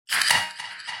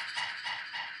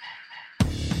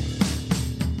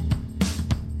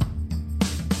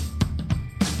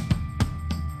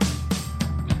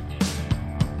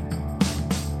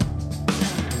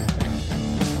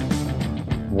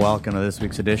Welcome to this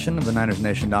week's edition of the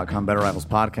NinersNation.com Better Rivals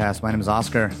podcast. My name is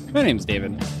Oscar. My name's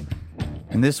David.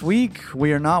 And this week,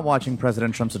 we are not watching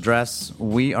President Trump's address.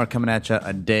 We are coming at you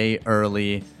a day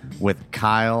early with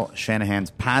Kyle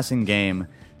Shanahan's passing game.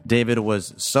 David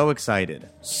was so excited,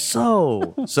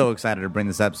 so excited to bring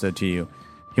this episode to you.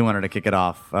 He wanted to kick it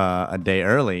off a day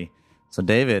early. So,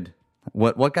 David,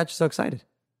 what got you so excited?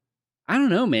 I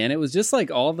don't know, man. It was just like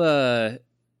all the...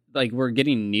 Like, we're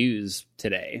getting news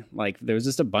today. Like, there was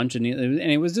just a bunch of news,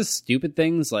 and it was just stupid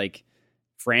things like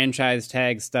franchise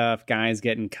tag stuff, guys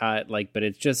getting cut. Like, but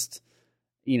it's just,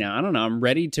 I don't know. I'm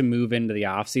ready to move into the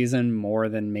offseason more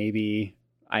than maybe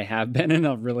I have been in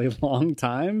a really long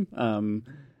time.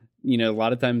 A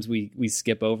lot of times we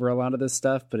skip over a lot of this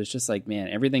stuff, but it's just like, man,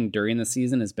 everything during the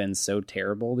season has been so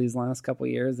terrible these last couple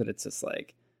of years that it's just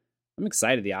like, I'm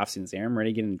excited the offseason's there. I'm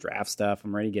ready to get into draft stuff.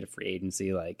 I'm ready to get a free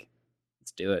agency. Like,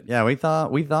 let's do it. Yeah, we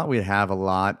thought we'd have a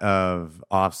lot of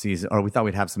off-season, or we thought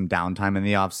we'd have some downtime in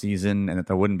the off-season and that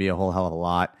there wouldn't be a whole hell of a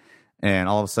lot. And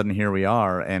all of a sudden, here we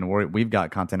are, and we've got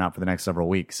content out for the next several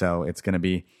weeks. So it's going to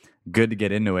be good to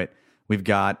get into it. We've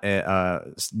got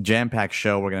a jam-packed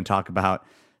show. We're going to talk about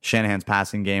Shanahan's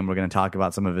passing game. We're going to talk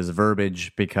about some of his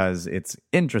verbiage because it's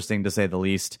interesting to say the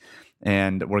least.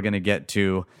 And we're going to get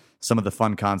to some of the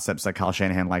fun concepts that Kyle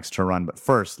Shanahan likes to run. But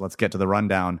first, let's get to the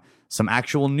rundown. Some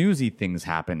actual newsy things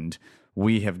happened.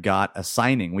 We have got a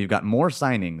signing. We've got more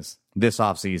signings this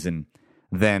offseason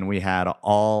than we had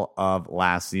all of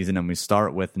last season. And we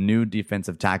start with new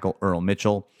defensive tackle Earl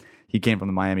Mitchell. He came from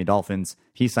the Miami Dolphins.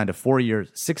 He signed a 4-year,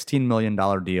 $16 million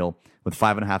deal with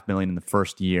 $5.5 million in the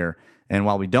first year. And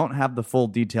while we don't have the full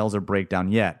details or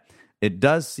breakdown yet, it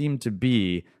does seem to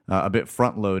be a bit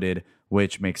front-loaded,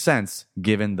 which makes sense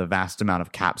given the vast amount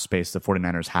of cap space the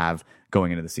 49ers have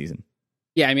going into the season.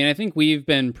 Yeah, I mean, I think we've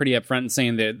been pretty upfront in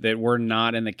saying that we're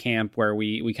not in the camp where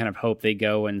we kind of hope they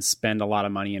go and spend a lot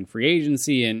of money in free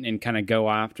agency and kind of go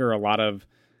after a lot of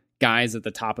guys at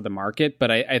the top of the market.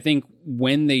 But I think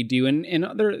when they do, and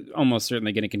they're almost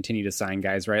certainly going to continue to sign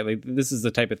guys, right? Like, this is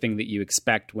the type of thing that you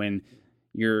expect when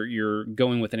you're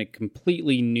going within a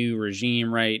completely new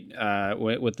regime, right?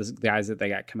 With the guys that they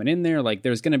got coming in there, like,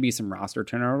 there's going to be some roster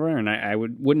turnover, and I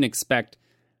wouldn't expect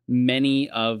many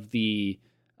of the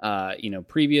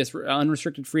previous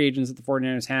unrestricted free agents that the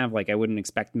 49ers have. Like, I wouldn't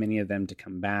expect many of them to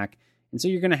come back. And so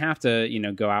you're going to have to,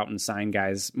 go out and sign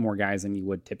more guys than you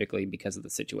would typically because of the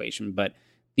situation. But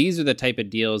these are the type of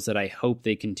deals that I hope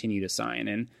they continue to sign.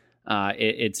 And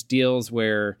it's deals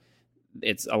where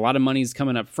it's a lot of money's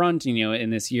coming up front,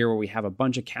 in this year where we have a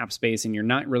bunch of cap space and you're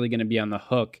not really going to be on the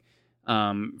hook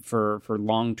for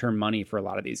long-term money for a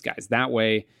lot of these guys. That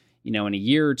way, in a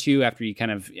year or two after you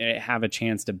kind of have a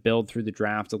chance to build through the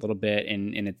draft a little bit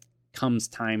and it comes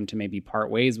time to maybe part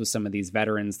ways with some of these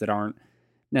veterans that aren't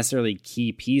necessarily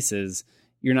key pieces,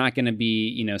 you're not going to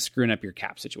be, screwing up your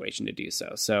cap situation to do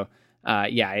so. So,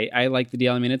 I like the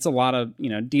deal. I mean, it's a lot of,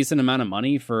 decent amount of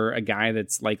money for a guy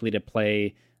that's likely to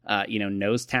play,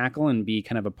 nose tackle and be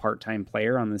kind of a part-time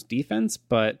player on this defense.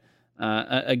 But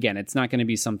again, it's not going to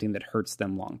be something that hurts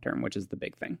them long-term, which is the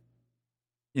big thing.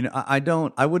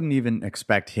 I wouldn't even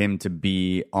expect him to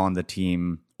be on the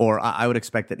team, or I would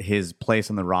expect that his place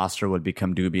on the roster would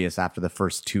become dubious after the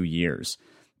first 2 years.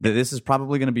 This is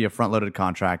probably going to be a front-loaded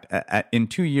contract. In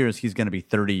 2 years, he's going to be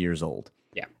 30 years old.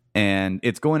 Yeah. And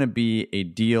it's going to be a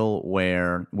deal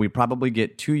where we probably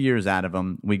get 2 years out of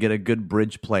him. We get a good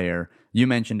bridge player. You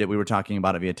mentioned it. We were talking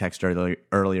about it via text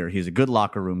earlier. He's a good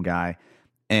locker room guy.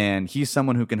 And he's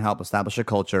someone who can help establish a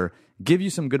culture, give you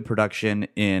some good production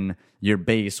in your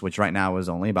base, which right now is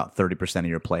only about 30% of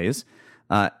your plays.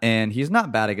 And he's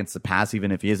not bad against the pass, even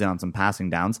if he is on some passing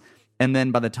downs. And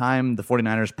then by the time the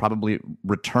 49ers probably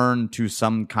return to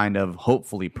some kind of,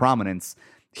 hopefully, prominence,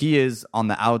 he is on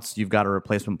the outs. You've got a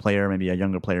replacement player, maybe a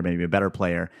younger player, maybe a better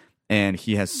player, and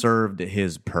he has served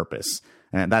his purpose.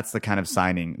 And that's the kind of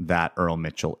signing that Earl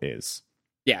Mitchell is.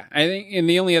 Yeah, I think, and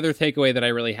the only other takeaway that I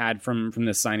really had from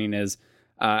this signing is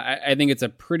I think it's a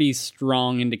pretty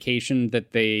strong indication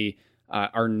that they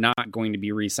are not going to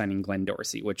be re-signing Glenn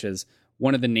Dorsey, which is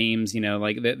one of the names,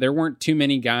 there weren't too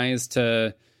many guys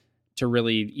to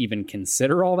really even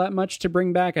consider all that much to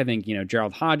bring back. I think,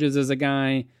 Gerald Hodges is a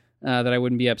guy that I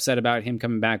wouldn't be upset about him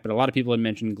coming back, but a lot of people had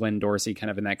mentioned Glenn Dorsey kind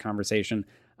of in that conversation.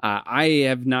 I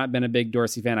have not been a big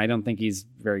Dorsey fan. I don't think he's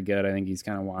very good. I think he's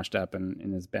kind of washed up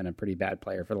and has been a pretty bad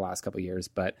player for the last couple of years.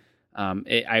 But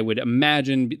I would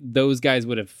imagine those guys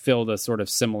would have filled a sort of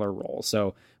similar role.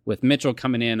 So with Mitchell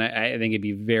coming in, I think it'd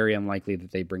be very unlikely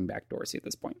that they bring back Dorsey at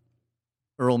this point.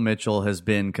 Earl Mitchell has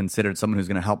been considered someone who's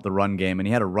going to help the run game, and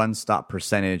he had a run stop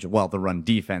percentage, well, the run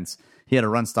defense. He had a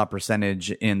run stop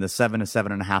percentage in the 7 to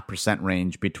 7.5%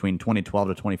 range between 2012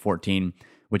 to 2014,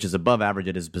 which is above average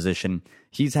at his position.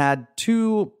 He's had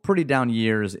 2 pretty down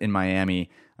years in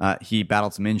Miami. He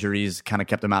battled some injuries, kind of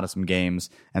kept him out of some games,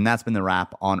 and that's been the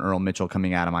rap on Earl Mitchell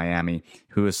coming out of Miami,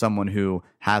 who is someone who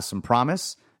has some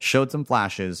promise, showed some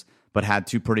flashes, but had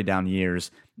 2 pretty down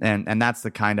years. And that's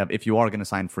the kind of, if you are going to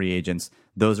sign free agents,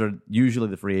 those are usually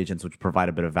the free agents which provide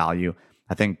a bit of value.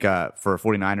 I think for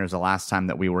 49ers, the last time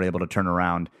that we were able to turn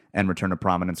around and return to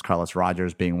prominence, Carlos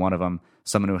Rogers being one of them,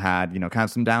 someone who had, kind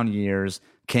of some down years,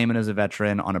 came in as a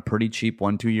veteran on a pretty cheap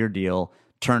 1-2 year deal,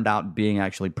 turned out being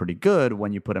actually pretty good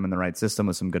when you put him in the right system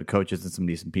with some good coaches and some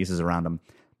decent pieces around him.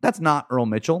 That's not Earl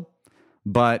Mitchell,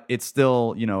 but it's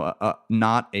still,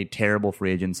 not a terrible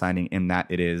free agent signing in that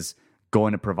it is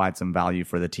going to provide some value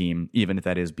for the team, even if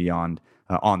that is beyond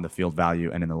on the field value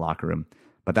and in the locker room.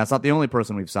 But that's not the only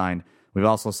person we've signed. We've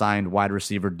also signed wide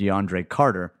receiver DeAndre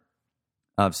Carter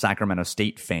of Sacramento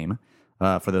State fame,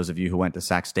 for those of you who went to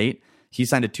Sac State. He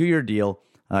signed a 2-year deal.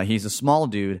 He's a small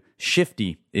dude,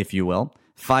 shifty, if you will,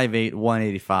 5'8",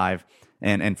 185.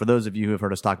 And for those of you who have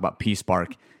heard us talk about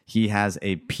P-Spark, he has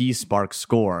a P-Spark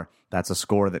score. That's a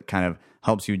score that kind of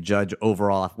helps you judge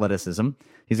overall athleticism.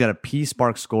 He's got a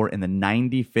P-Spark score in the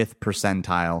 95th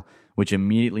percentile, which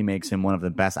immediately makes him one of the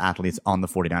best athletes on the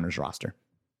 49ers roster.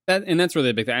 That's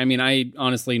really a big thing. I mean, I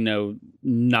honestly know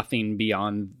nothing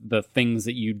beyond the things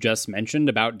that you just mentioned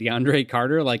about DeAndre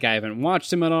Carter. Like, I haven't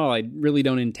watched him at all. I really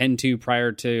don't intend to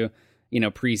prior to,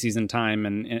 preseason time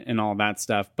and all that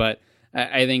stuff. But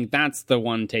I think that's the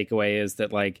one takeaway is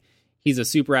that, like, he's a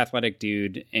super athletic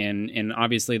dude, and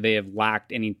obviously they have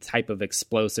lacked any type of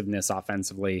explosiveness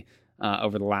offensively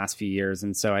over the last few years.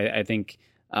 And so I think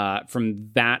from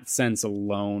that sense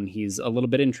alone, he's a little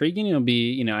bit intriguing. It'll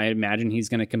be, I imagine he's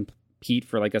going to compete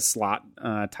for like a slot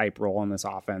type role in this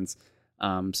offense.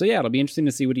 So yeah, it'll be interesting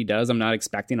to see what he does. I'm not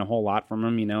expecting a whole lot from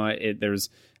him.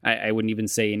 I wouldn't even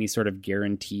say any sort of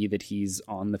guarantee that he's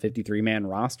on the 53-man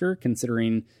roster,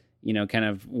 considering, kind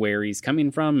of where he's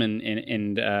coming from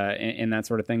and that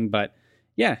sort of thing. But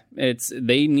yeah, that's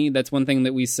one thing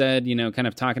that we said, kind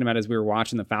of talking about as we were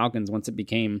watching the Falcons, once it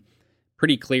became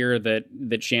pretty clear that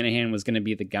Shanahan was going to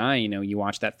be the guy. You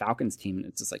watch that Falcons team and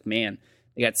it's just like, man,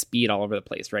 they got speed all over the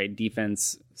place, right?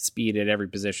 Defense, speed at every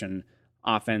position.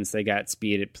 Offense, they got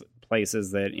speed at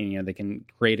places that, they can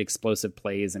create explosive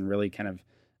plays and really kind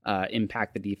of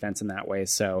impact the defense in that way.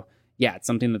 So yeah, it's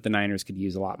something that the Niners could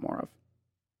use a lot more of.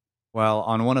 Well,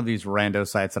 on one of these rando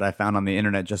sites that I found on the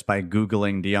internet just by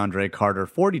Googling DeAndre Carter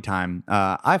 40 time,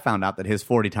 I found out that his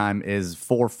 40 time is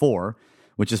 4.4,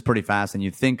 which is pretty fast. And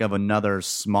you think of another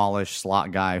smallish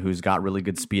slot guy who's got really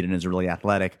good speed and is really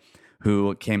athletic,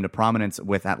 who came to prominence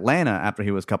with Atlanta after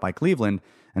he was cut by Cleveland,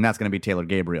 and that's going to be Taylor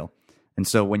Gabriel. And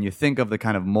so when you think of the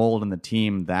kind of mold in the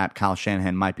team that Kyle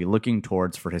Shanahan might be looking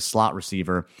towards for his slot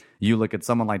receiver, you look at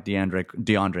someone like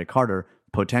DeAndre Carter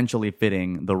potentially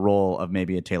fitting the role of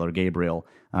maybe a Taylor Gabriel,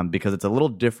 because it's a little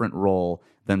different role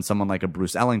than someone like a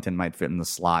Bruce Ellington might fit in the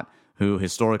slot, who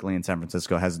historically in San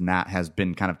Francisco has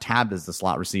been kind of tabbed as the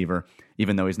slot receiver,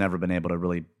 even though he's never been able to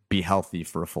really be healthy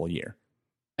for a full year.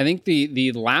 I think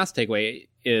the last takeaway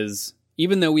is,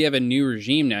 even though we have a new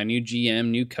regime now, new GM,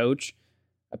 new coach,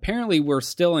 apparently we're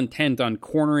still intent on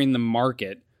cornering the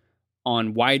market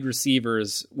on wide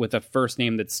receivers with a first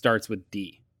name that starts with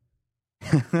D.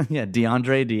 Yeah,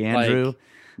 DeAndrew. Like,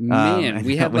 man,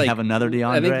 we have another DeAndre.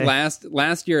 I think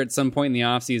last year at some point in the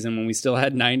offseason, when we still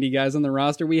had 90 guys on the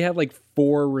roster, we had like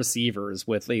 4 receivers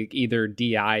with like either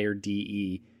DI or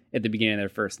DE at the beginning of their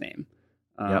first name.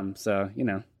 Yep. So,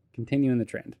 continuing the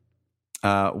trend.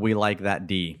 We like that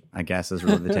D, I guess, is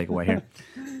really the takeaway here.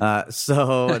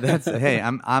 So that's, hey,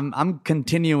 I'm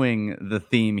continuing the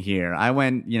theme here. I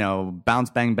went,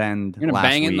 bounce, bang, bend. You're gonna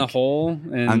bang in the hole,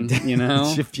 and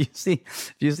if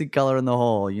you see color in the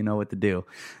hole, you know what to do.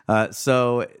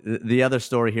 So the other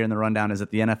story here in the rundown is that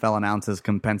the NFL announces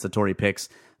compensatory picks.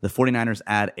 The 49ers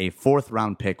add a 4th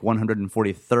round pick,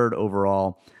 143rd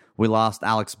overall. We lost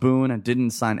Alex Boone and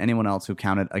didn't sign anyone else who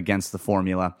counted against the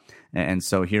formula. And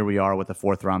so here we are with a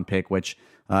 4th round pick, which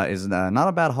is not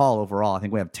a bad haul overall. I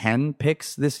think we have 10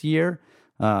 picks this year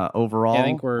overall. Yeah, I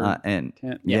think we're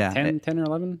 10 or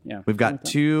 11. Yeah, we've got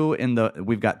 2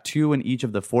 in each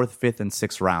of the 4th, 5th, and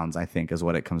 6th rounds, I think, is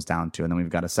what it comes down to. And then we've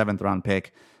got a 7th round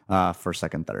pick for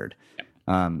 2nd, 3rd.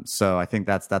 Yep. So I think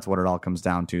that's what it all comes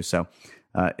down to. So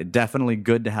definitely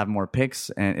good to have more picks,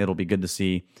 and it'll be good to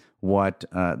see what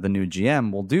the new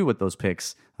GM will do with those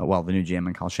picks. The new GM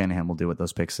and Kyle Shanahan will do with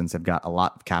those picks, since they've got a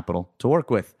lot of capital to work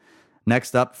with.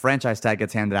 Next up, franchise tag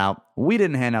gets handed out. We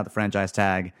didn't hand out the franchise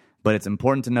tag, but it's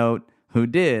important to note who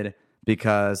did,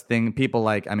 because people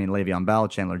like, Le'Veon Bell,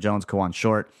 Chandler Jones, Kawan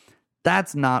Short,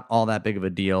 that's not all that big of a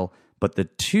deal. But the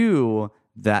two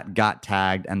that got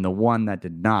tagged and the one that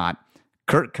did not,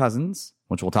 Kirk Cousins,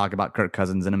 which we'll talk about Kirk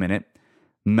Cousins in a minute,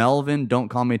 Melvin, don't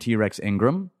call me T-Rex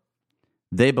Ingram,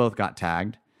 they both got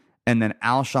tagged. And then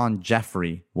Alshon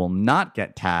Jeffrey will not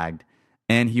get tagged,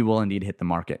 and he will indeed hit the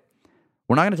market.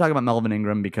 We're not going to talk about Melvin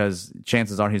Ingram because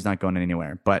chances are he's not going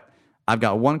anywhere. But I've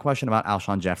got one question about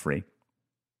Alshon Jeffrey.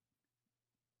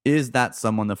 Is that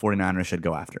someone the 49ers should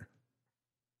go after?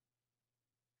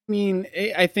 I mean,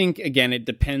 I think, again, it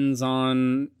depends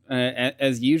on,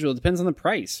 as usual, it depends on the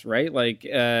price, right? Like,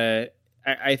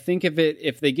 I think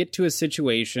if they get to a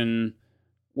situation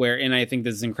where, and I think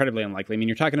this is incredibly unlikely. I mean,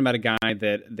 you're talking about a guy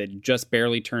that just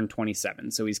barely turned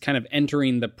 27, so he's kind of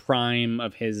entering the prime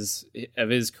of his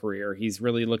career. He's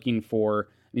really looking for.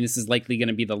 I mean, this is likely going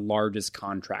to be the largest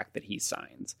contract that he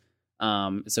signs.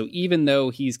 So even though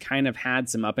he's kind of had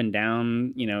some up and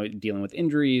down, dealing with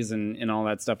injuries and all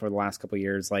that stuff over the last couple of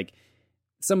years, like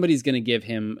somebody's going to give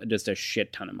him just a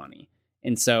shit ton of money.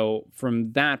 And so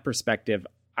from that perspective,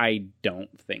 I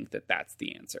don't think that that's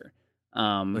the answer.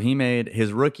 He made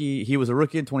his rookie. He was a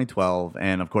rookie in 2012,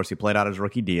 and of course he played out his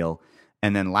rookie deal.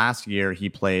 And then last year he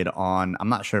played on, I'm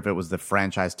not sure if it was the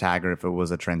franchise tag or if it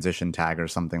was a transition tag or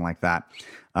something like that.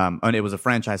 And it was a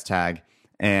franchise tag,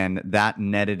 and that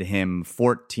netted him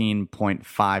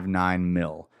 $14.59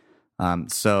 million.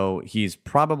 So he's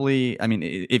probably,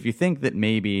 if you think that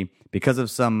maybe because of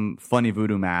some funny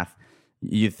voodoo math,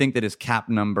 you think that his cap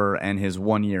number and his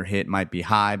 1 year hit might be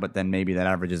high, but then maybe that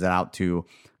averages it out to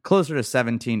closer to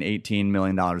 $17-18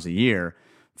 million a year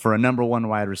for a number one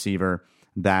wide receiver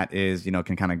that is,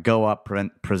 can kind of go up,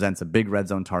 presents a big red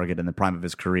zone target in the prime of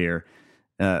his career,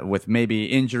 with maybe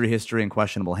injury history and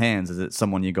questionable hands. Is it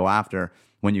someone you go after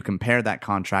when you compare that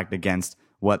contract against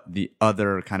what the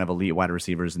other kind of elite wide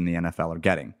receivers in the NFL are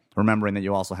getting? Remembering that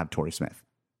you also have Torrey Smith.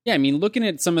 Yeah, I mean, looking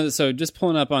at some of the, so just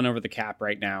pulling up on Over the Cap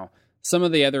right now, some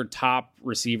of the other top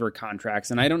receiver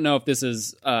contracts, and I don't know if this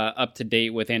is up to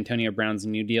date with Antonio Brown's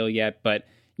new deal yet, but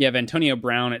you have Antonio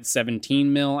Brown at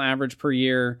 17 mil average per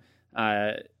year.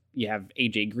 You have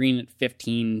AJ Green at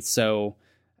 15. So,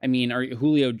 I mean,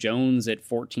 Julio Jones at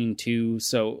 14.2.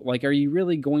 So, like, are you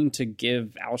really going to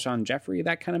give Alshon Jeffrey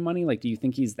that kind of money? Like, do you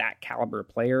think he's that caliber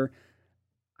player?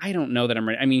 I don't know that I'm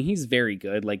ready. I mean, he's very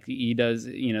good. Like, he does,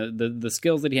 the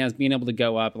skills that he has, being able to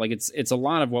go up. Like, it's a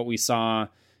lot of what we saw,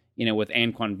 with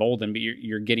Anquan Boldin, but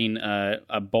you're getting a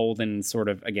Boldin sort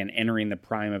of, again, entering the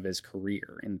prime of his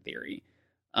career in theory.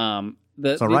 Now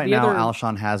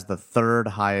Alshon has the third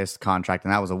highest contract,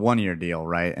 and that was a 1 year deal,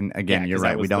 right? And again, you're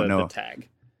right. We don't know. The tag.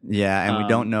 Yeah, and we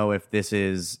don't know if this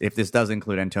does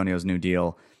include Antonio's new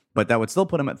deal, but that would still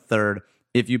put him at third.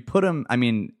 If you put him,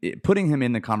 putting him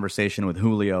in the conversation with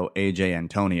Julio, AJ,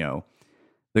 Antonio,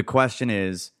 the question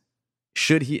is,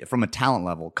 should he, from a talent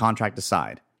level, contract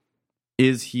aside,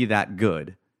 is he that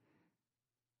good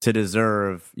to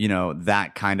deserve,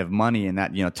 that kind of money and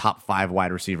that, top 5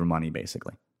 wide receiver money,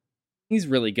 basically? He's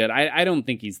really good. I don't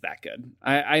think he's that good.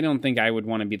 I don't think I would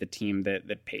want to be the team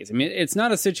that pays. I mean, it's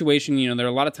not a situation, there are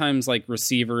a lot of times like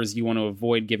receivers, you want to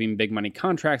avoid giving big money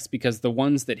contracts because the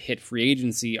ones that hit free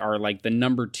agency are like the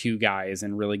number 2 guys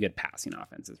in really good passing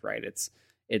offenses, right? It's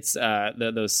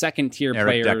those second tier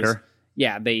players. Decker.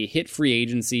 Yeah, they hit free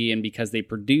agency, and because they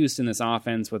produce in this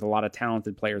offense with a lot of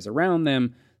talented players around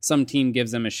them, some team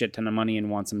gives them a shit ton of money and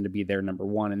wants them to be their number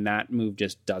 1, and that move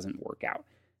just doesn't work out.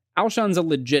 Alshon's a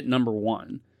legit number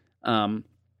 1.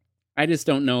 I just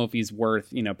don't know if he's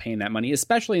worth, paying that money,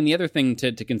 especially, and the other thing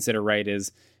to consider, right,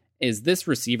 is this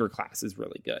receiver class is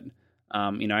really good.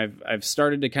 I've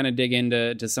started to kind of dig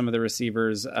into some of the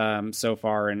receivers so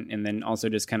far, and then also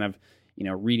just kind of,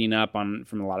 reading up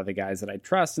from a lot of the guys that I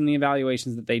trust and the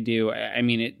evaluations that they do. I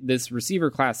mean, this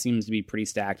receiver class seems to be pretty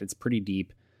stacked. It's pretty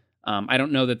deep. I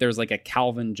don't know that there's like a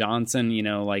Calvin Johnson,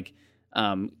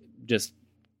 just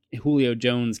Julio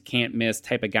Jones can't miss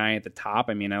type of guy at the top.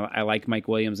 I mean, I like Mike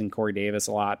Williams and Corey Davis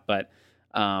a lot, but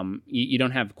you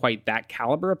don't have quite that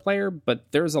caliber of player,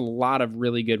 but there's a lot of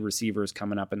really good receivers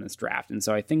coming up in this draft. And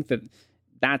so I think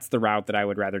that's the route that I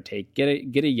would rather take. Get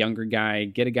a younger guy,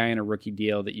 get a guy in a rookie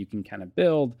deal that you can kind of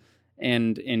build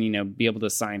and be able to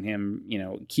sign him,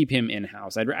 keep him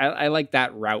in-house. I like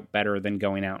that route better than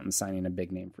going out and signing a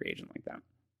big name free agent like that.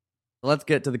 Let's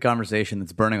get to the conversation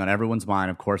that's burning on everyone's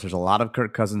mind. Of course, there's a lot of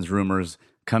Kirk Cousins rumors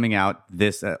coming out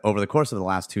this over the course of the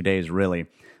last 2 days, really.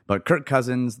 But Kirk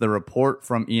Cousins, the report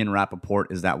from Ian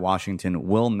Rappaport is that Washington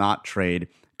will not trade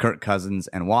Kirk Cousins,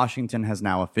 and Washington has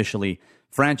now officially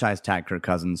franchise tagged Kirk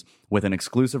Cousins with an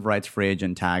exclusive rights free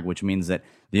agent tag, which means that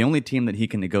the only team that he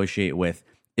can negotiate with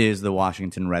is the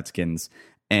Washington Redskins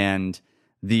and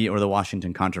the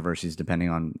Washington Controversies, depending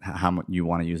on how you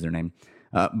want to use their name.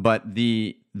 But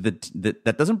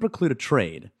that doesn't preclude a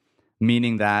trade,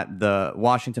 meaning that the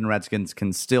Washington Redskins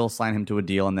can still sign him to a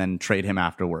deal and then trade him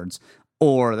afterwards,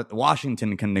 or that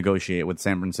Washington can negotiate with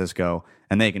San Francisco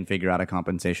and they can figure out a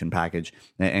compensation package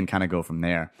and kind of go from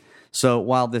there. So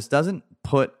while this doesn't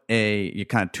put a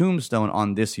kind of tombstone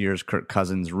on this year's Kirk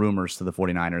Cousins rumors to the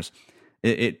 49ers,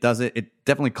 it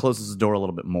definitely closes the door a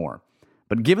little bit more.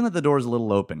 But given that the door is a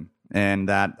little open and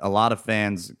that a lot of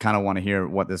fans kind of want to hear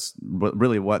what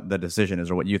the decision is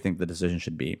or what you think the decision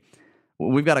should be,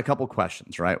 we've got a couple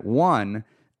questions, right? One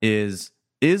is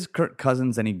Kirk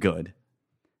Cousins any good?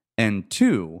 And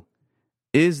two,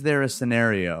 is there a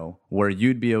scenario where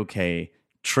you'd be okay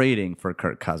trading for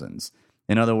Kirk Cousins?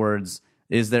 In other words,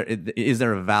 is there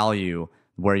a value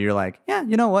where you're like, yeah,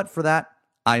 you know what, for that,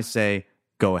 I say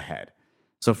go ahead.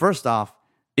 So first off,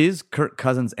 is Kirk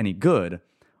Cousins any good,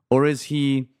 or is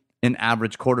he an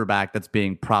average quarterback that's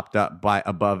being propped up by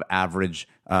above average,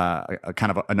 kind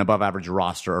of an above average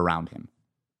roster around him?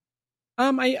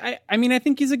 I mean, I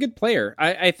think he's a good player.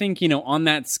 I think, on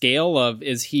that scale of,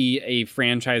 is he a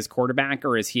franchise quarterback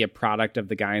or is he a product of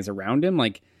the guys around him?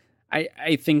 Like,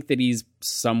 I think that he's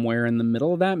somewhere in the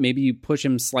middle of that. Maybe you push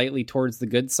him slightly towards the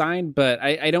good side, but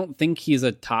I don't think he's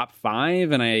a top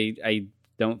 5. And I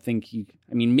don't think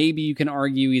maybe you can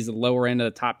argue he's a lower end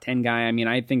of the top 10 guy. I mean,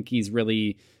 I think he's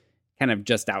really kind of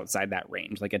just outside that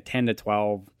range, like a 10 to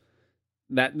 12.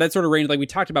 That sort of range, like we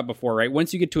talked about before, right?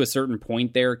 Once you get to a certain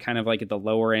point there, kind of like at the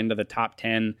lower end of the top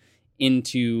 10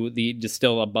 into the just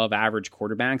still above average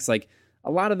quarterbacks, like a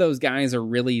lot of those guys are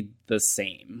really the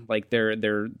same. Like they're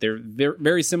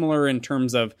very similar in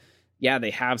terms of, yeah,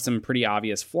 they have some pretty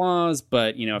obvious flaws,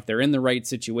 but if they're in the right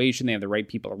situation, they have the right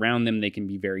people around them, they can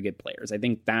be very good players. I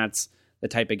think that's the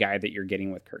type of guy that you're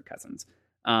getting with Kirk Cousins.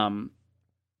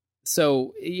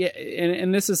 So, yeah,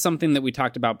 and this is something that we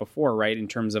talked about before, right? In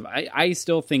terms of, I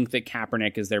still think that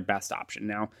Kaepernick is their best option.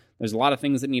 Now, there's a lot of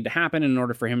things that need to happen in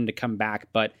order for him to come back,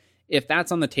 but if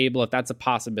that's on the table, if that's a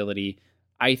possibility,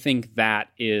 I think that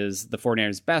is the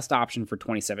 49ers' best option for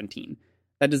 2017.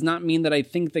 That does not mean that I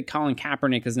think that Colin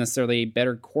Kaepernick is necessarily a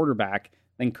better quarterback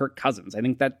than Kirk Cousins. I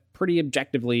think that pretty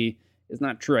objectively is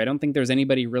not true. I don't think there's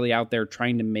anybody really out there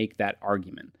trying to make that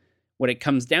argument. What it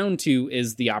comes down to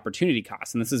is the opportunity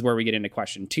cost. And this is where we get into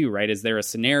question 2, right? Is there a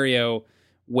scenario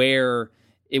where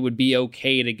it would be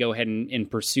okay to go ahead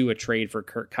and pursue a trade for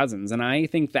Kirk Cousins? And I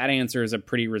think that answer is a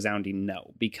pretty resounding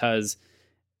no, because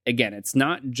again, it's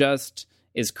not just,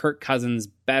 is Kirk Cousins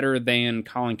better than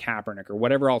Colin Kaepernick or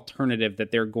whatever alternative that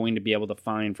they're going to be able to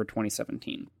find for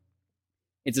 2017.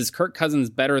 It's, is Kirk Cousins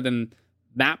better than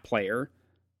that player,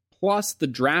 plus the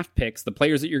draft picks, the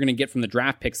players that you're going to get from the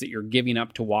draft picks that you're giving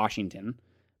up to Washington,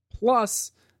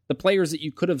 plus the players that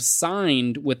you could have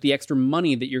signed with the extra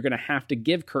money that you're going to have to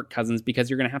give Kirk Cousins because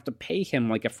you're going to have to pay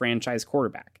him like a franchise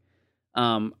quarterback.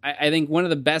 I think one of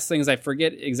the best things, I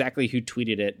forget exactly who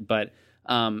tweeted it, but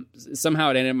somehow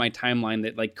it ended in my timeline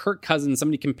that like Kirk Cousins,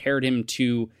 somebody compared him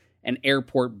to an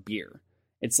airport beer.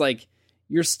 It's like,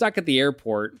 you're stuck at the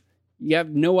airport. You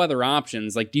have no other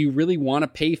options. Like, do you really want to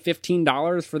pay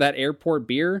 $15 for that airport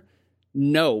beer?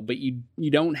 No, but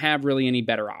you don't have really any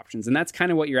better options. And that's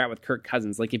kind of what you're at with Kirk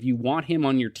Cousins. Like, if you want him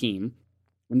on your team,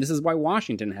 and this is why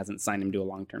Washington hasn't signed him to a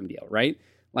long-term deal, right?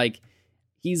 Like,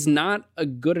 he's not a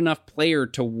good enough player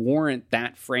to warrant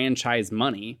that franchise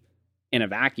money in a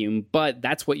vacuum, but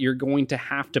that's what you're going to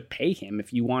have to pay him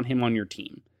if you want him on your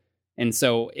team. And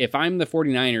so if I'm the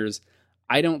 49ers,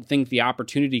 I don't think the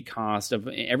opportunity cost of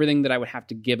everything that I would have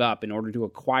to give up in order to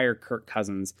acquire Kirk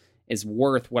Cousins is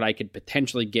worth what I could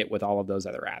potentially get with all of those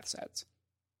other assets.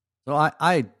 So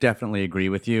I definitely agree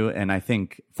with you, and I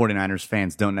think 49ers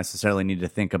fans don't necessarily need to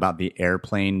think about the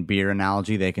airplane beer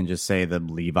analogy. They can just say the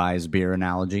Levi's beer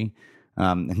analogy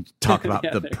and talk about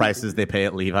the prices they pay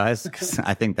at Levi's, because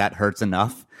I think that hurts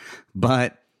enough.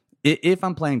 But if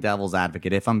I'm playing devil's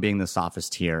advocate, if I'm being the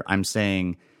sophist here, I'm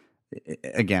saying,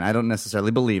 again, I don't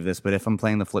necessarily believe this, but if I'm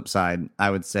playing the flip side,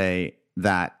 I would say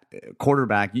that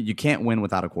quarterback, you can't win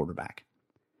without a quarterback.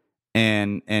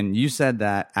 And you said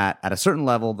that at a certain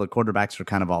level, the quarterbacks are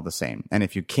kind of all the same. And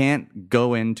if you can't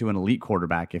go into an elite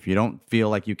quarterback, if you don't feel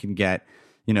like you can get,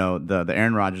 the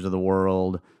Aaron Rodgers of the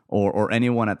world or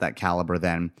anyone at that caliber,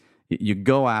 then you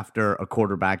go after a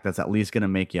quarterback that's at least going to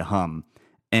make you hum.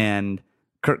 And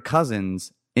Kirk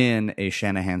Cousins in a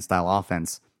Shanahan-style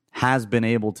offense has been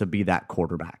able to be that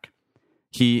quarterback.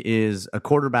 He is a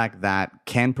quarterback that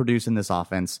can produce in this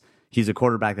offense. He's a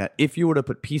quarterback that, if you were to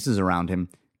put pieces around him,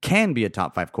 can be a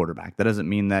top 5 quarterback. That doesn't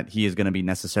mean that he is going to be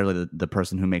necessarily the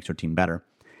person who makes your team better.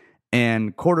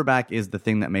 And quarterback is the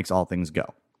thing that makes all things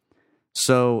go.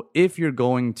 So if you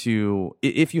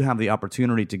have the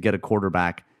opportunity to get a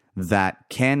quarterback that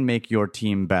can make your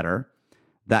team better,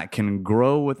 that can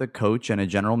grow with a coach and a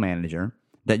general manager,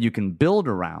 that you can build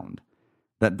around,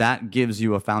 that gives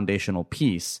you a foundational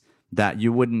piece that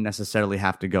you wouldn't necessarily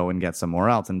have to go and get somewhere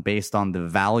else. And based on the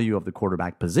value of the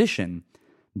quarterback position,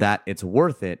 that it's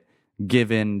worth it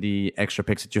given the extra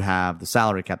picks that you have, the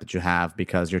salary cap that you have,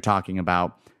 because you're talking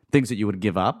about things that you would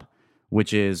give up,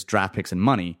 which is draft picks and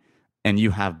money, and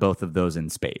you have both of those in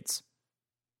spades.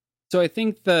 So I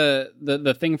think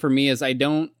the thing for me is I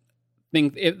don't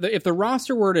think if the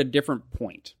roster were at a different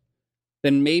point,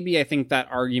 then maybe I think that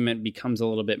argument becomes a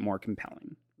little bit more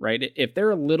compelling, right? If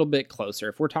they're a little bit closer,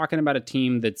 if we're talking about a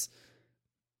team that's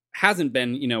hasn't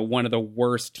been, one of the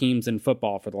worst teams in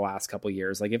football for the last couple of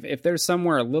years, like if there's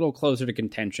somewhere a little closer to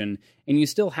contention and you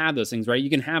still have those things, right? You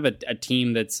can have a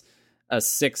team that's a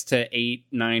 6 to 8,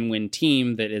 9 win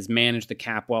team that has managed the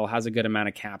cap well, has a good amount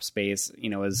of cap space,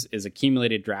 is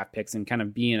accumulated draft picks and kind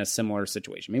of be in a similar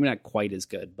situation. Maybe not quite as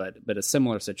good, but a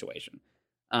similar situation.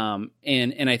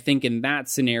 And I think in that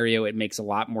scenario, it makes a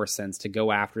lot more sense to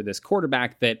go after this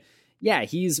quarterback that, yeah,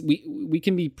 we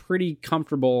can be pretty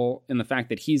comfortable in the fact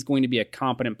that he's going to be a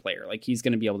competent player. Like, he's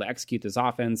going to be able to execute this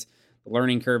offense. The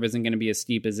learning curve isn't going to be as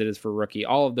steep as it is for rookie,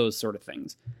 all of those sort of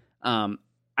things.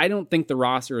 I don't think the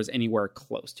roster is anywhere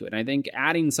close to it. And I think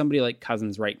adding somebody like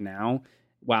Cousins right now,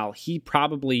 while he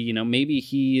probably, maybe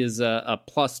he is a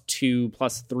 +2,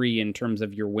 +3 in terms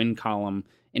of your win column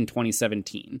in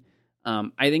 2017.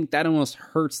 I think that almost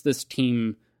hurts this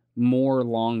team more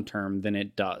long-term than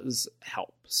it does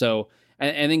help. So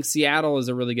I think Seattle is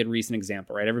a really good recent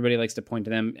example, right? Everybody likes to point to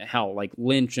them. Hell, like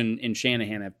Lynch and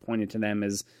Shanahan have pointed to them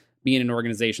as being an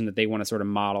organization that they want to sort of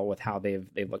model with how they've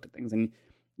looked at things. And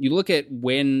you look at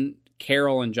when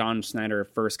Carroll and John Schneider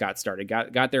first got started,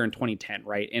 got there in 2010,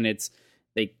 right? And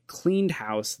they cleaned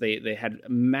house. They had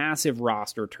massive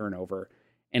roster turnover.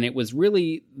 And it was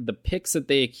really the picks that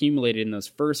they accumulated in those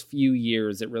first few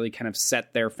years that really kind of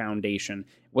set their foundation.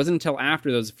 It wasn't until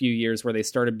after those few years where they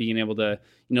started being able to, a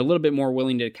little bit more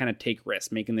willing to kind of take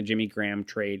risks, making the Jimmy Graham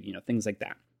trade, things like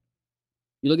that.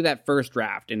 You look at that first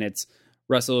draft, and it's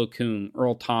Russell Okung,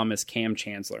 Earl Thomas, Cam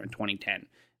Chancellor in 2010.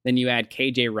 Then you add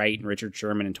KJ Wright and Richard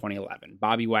Sherman in 2011,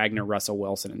 Bobby Wagner, Russell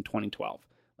Wilson in 2012.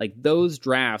 Like, those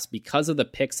drafts, because of the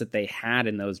picks that they had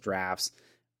in those drafts,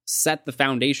 set the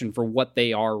foundation for what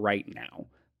they are right now.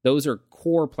 Those are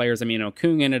core players. I mean,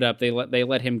 Okung ended up, they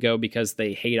let him go because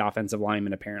they hate offensive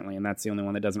linemen, apparently, and that's the only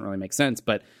one that doesn't really make sense.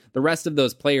 But the rest of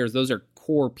those players, those are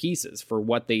core pieces for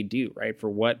what they do, right? For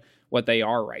what they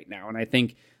are right now. And I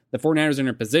think the 49ers are in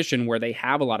a position where they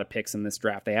have a lot of picks in this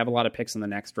draft. They have a lot of picks in the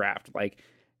next draft. Like,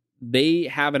 they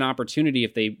have an opportunity,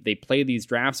 if they play these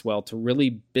drafts well, to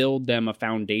really build them a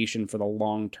foundation for the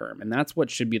long term. And that's what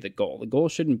should be the goal. The goal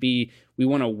shouldn't be, we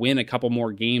want to win a couple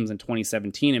more games in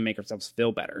 2017 and make ourselves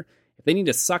feel better. If they need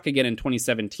to suck again in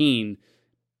 2017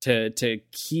 to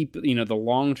keep, the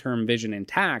long-term vision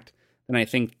intact, then I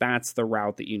think that's the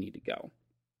route that you need to go.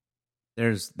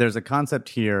 There's a concept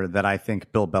here that I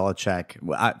think Bill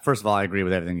Belichick, first of all, I agree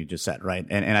with everything you just said, right?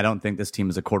 And I don't think this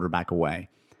team is a quarterback away.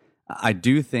 I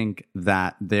do think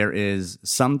that there is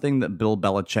something that Bill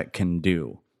Belichick can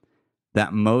do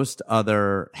that most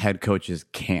other head coaches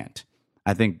can't.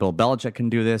 I think Bill Belichick can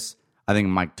do this. I think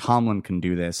Mike Tomlin can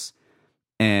do this.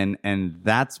 And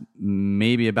that's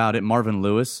maybe about it. Marvin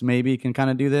Lewis maybe can kind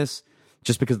of do this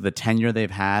just because of the tenure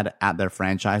they've had at their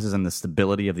franchises and the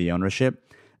stability of the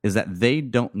ownership, is that they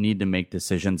don't need to make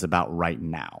decisions about right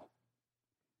now.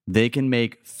 They can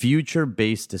make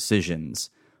future-based decisions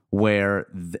where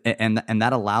and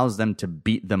that allows them to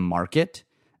beat the market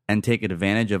and take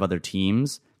advantage of other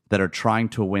teams that are trying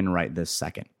to win right this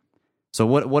second. So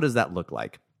what does that look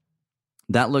like?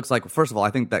 That looks like, first of all, I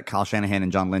think that Kyle Shanahan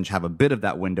and John Lynch have a bit of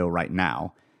that window right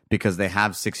now because they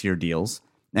have 6-year deals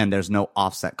and there's no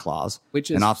offset clause. Which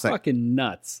is fucking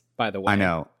nuts, by the way. I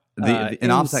know.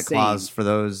 An offset clause, for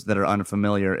those that are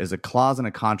unfamiliar, is a clause in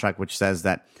a contract which says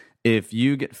that if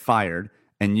you get fired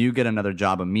and you get another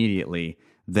job immediately,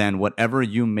 then whatever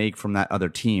you make from that other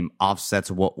team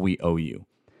offsets what we owe you.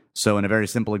 So in a very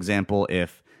simple example,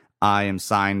 if I'm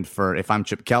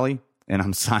Chip Kelly and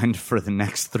I'm signed for the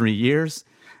next 3 years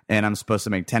and I'm supposed to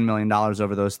make $10 million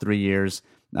over those 3 years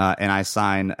and I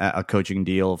sign a coaching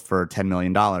deal for $10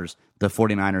 million, the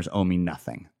 49ers owe me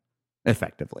nothing,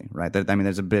 effectively, right? I mean,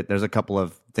 there's a couple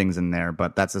of things in there,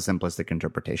 but that's a simplistic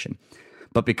interpretation.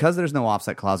 But because there's no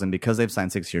offset clause and because they've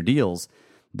signed 6-year deals,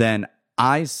 then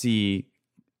I see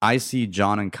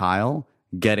John and Kyle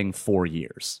getting 4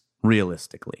 years,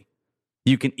 realistically.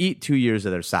 You can eat 2 years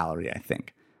of their salary, I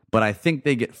think. But I think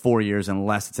they get 4 years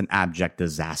unless it's an abject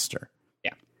disaster.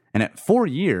 Yeah. And at 4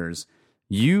 years,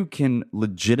 you can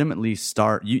legitimately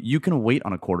start, you can wait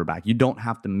on a quarterback. You don't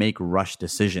have to make rush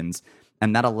decisions.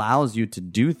 And that allows you to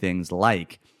do things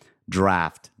like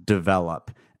draft,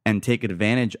 develop, and take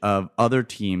advantage of other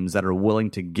teams that are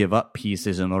willing to give up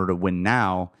pieces in order to win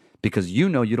now, because you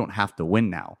know you don't have to win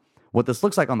now. What this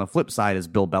looks like on the flip side is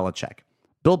Bill Belichick.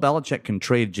 Bill Belichick can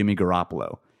trade Jimmy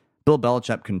Garoppolo. Bill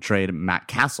Belichick can trade Matt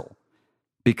Castle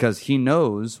because he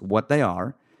knows what they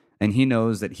are, and he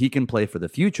knows that he can play for the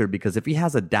future, because if he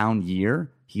has a down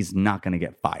year, he's not going to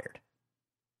get fired.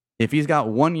 If he's got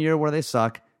 1 year where they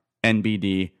suck,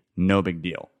 NBD, no big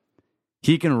deal.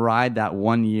 He can ride that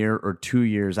 1 year or 2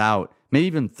 years out, maybe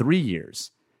even 3 years,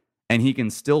 and he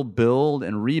can still build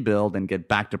and rebuild and get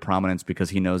back to prominence because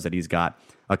he knows that he's got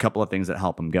a couple of things that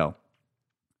help him go.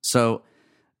 So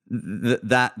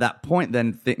that point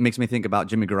then makes me think about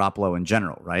Jimmy Garoppolo in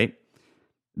general, right?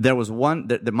 There was one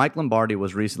that Mike Lombardi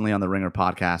was recently on the Ringer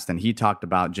podcast, and he talked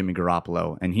about Jimmy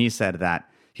Garoppolo, and he said that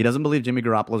he doesn't believe Jimmy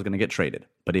Garoppolo is going to get traded.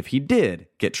 But if he did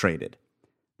get traded,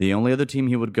 the only other team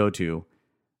he would go to,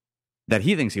 that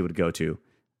he thinks he would go to,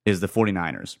 is the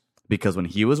 49ers. Because when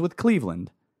he was with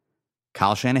Cleveland,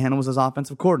 Kyle Shanahan was his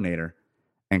offensive coordinator,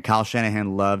 and Kyle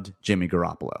Shanahan loved Jimmy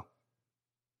Garoppolo.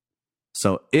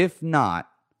 So if not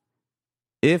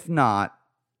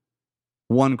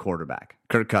one quarterback,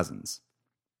 Kirk Cousins,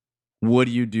 would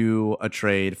you do a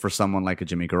trade for someone like a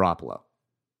Jimmy Garoppolo?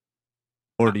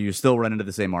 Or do you still run into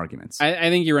the same arguments? I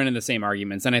think you run into the same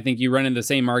arguments, and I think you run into the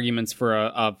same arguments for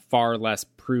a far less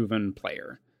proven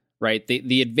player, right?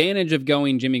 The advantage of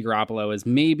going Jimmy Garoppolo is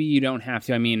maybe you don't have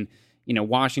to. I mean,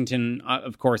 Washington,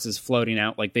 of course, is floating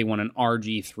out like they want an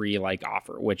RG3 like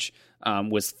offer, which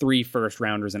was 3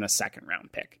 first-rounders and a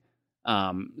second-round pick.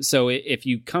 So if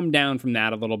you come down from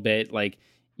that a little bit, like,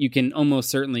 you can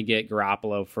almost certainly get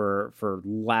Garoppolo for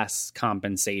less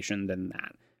compensation than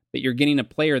that. But you're getting a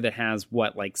player that has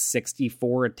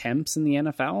 64 attempts in the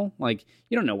NFL. Like,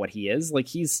 you don't know what he is. Like,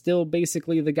 he's still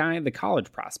basically the guy, the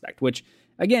college prospect, which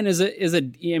again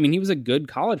I mean, he was a good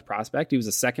college prospect. He was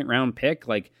a 2nd-round pick.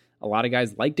 Like, a lot of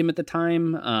guys liked him at the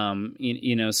time.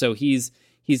 So he's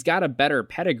got a better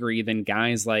pedigree than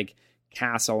guys like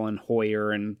Castle and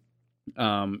Hoyer and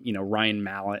Ryan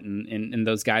Mallett and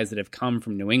those guys that have come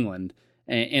from New England.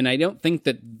 And I don't think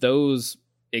that those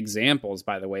examples,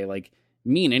 by the way,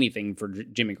 mean anything for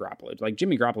Jimmy Garoppolo. Like,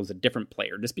 Jimmy Garoppolo is a different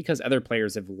player. Just because other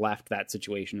players have left that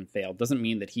situation and failed doesn't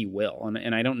mean that he will.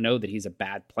 And I don't know that he's a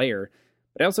bad player,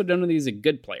 but I also don't know that he's a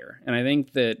good player. And I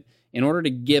think that in order to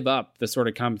give up the sort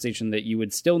of compensation that you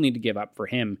would still need to give up for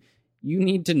him, you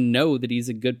need to know that he's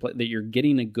a good player, that you're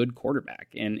getting a good quarterback.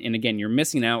 And again, you're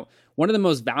missing out one of the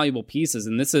most valuable pieces.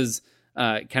 And this is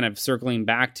kind of circling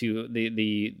back to the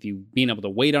being able to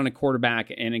wait on a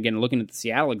quarterback. And again, looking at the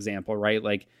Seattle example, right?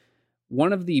 Like,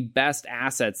 one of the best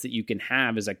assets that you can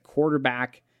have is a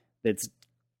quarterback that's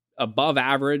above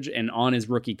average and on his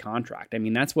rookie contract. I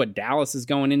mean, that's what Dallas is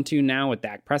going into now with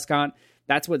Dak Prescott.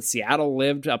 That's what Seattle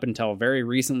lived up until very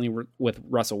recently with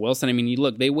Russell Wilson. I mean, you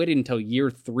look, they waited until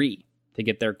year 3 to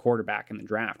get their quarterback in the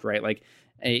draft, right? Like,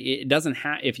 it doesn't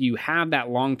have, if you have that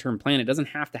long-term plan, it doesn't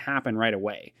have to happen right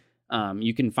away.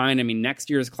 You can find, I mean, next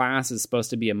year's class is supposed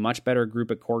to be a much better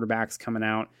group of quarterbacks coming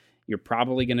out. You're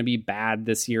probably going to be bad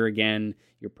this year again.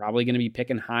 You're probably going to be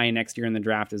picking high next year in the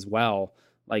draft as well.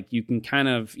 Like, you can kind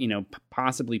of,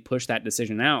 possibly push that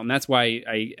decision out. And that's why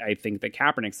I think that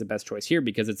Kaepernick's the best choice here,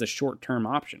 because it's a short-term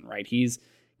option, right? He's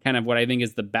kind of what I think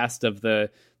is the best of the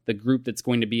group that's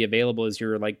going to be available as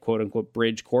your, quote unquote,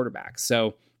 bridge quarterback.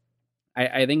 So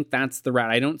I think that's the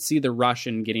route. I don't see the rush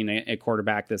in getting a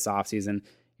quarterback this offseason.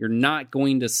 You're not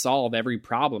going to solve every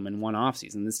problem in one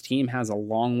offseason. This team has a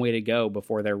long way to go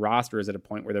before their roster is at a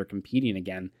point where they're competing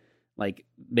again. Like,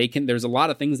 there's a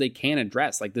lot of things they can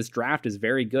address. Like, this draft is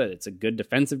very good. It's a good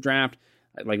defensive draft.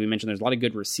 Like we mentioned, there's a lot of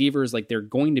good receivers. Like, they're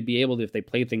going to be able to, if they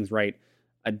play things right,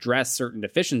 address certain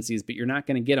deficiencies, but you're not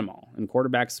going to get them all. And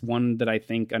quarterback's one that I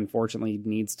think, unfortunately,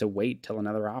 needs to wait till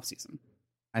another offseason.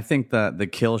 I think the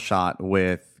kill shot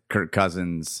with Kirk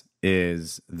Cousins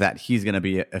is that he's going to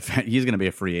be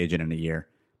a free agent in a year.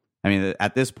 I mean,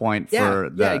 at this point,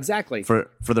 exactly. For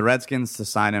the Redskins to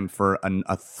sign him for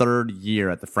a 3rd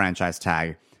year at the franchise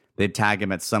tag, they'd tag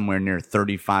him at somewhere near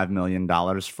 $35 million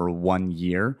for 1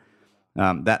 year.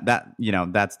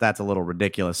 That's a little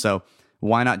ridiculous. So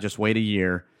why not just wait a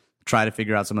year, try to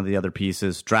figure out some of the other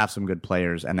pieces, draft some good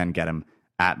players, and then get him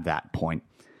at that point.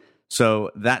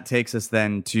 So that takes us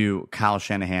then to Kyle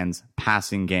Shanahan's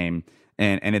passing game.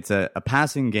 And it's a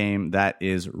passing game that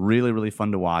is really, really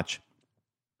fun to watch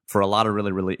for a lot of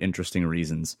really, really interesting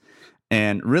reasons.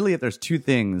 And really, if there's two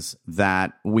things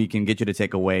that we can get you to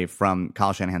take away from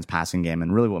Kyle Shanahan's passing game,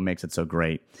 and really what makes it so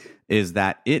great, is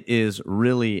that it is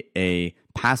really a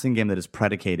passing game that is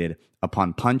predicated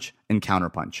upon punch and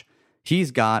counterpunch.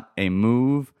 He's got a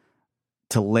move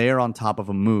to layer on top of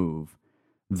a move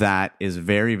that is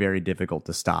very, very difficult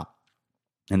to stop.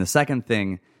 And the second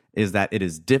thing is that it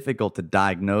is difficult to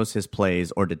diagnose his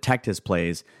plays or detect his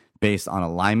plays based on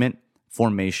alignment,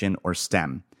 formation, or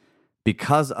stem.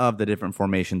 Because of the different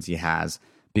formations he has,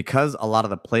 because a lot of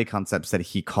the play concepts that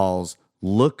he calls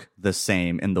look the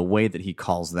same in the way that he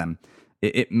calls them,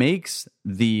 it makes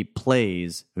the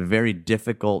plays very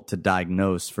difficult to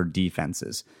diagnose for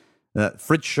defenses.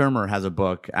 Fritz Shermer has a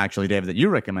book, actually, David, that you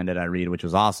recommended I read, which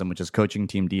was awesome, which is Coaching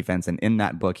Team Defense. And in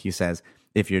that book, he says,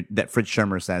 Fritz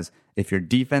Shermer says, if your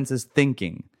defense is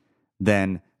thinking,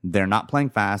 then they're not playing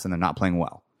fast and they're not playing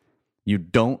well. You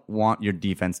don't want your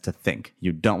defense to think.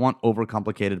 You don't want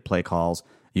overcomplicated play calls.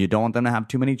 You don't want them to have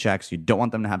too many checks. You don't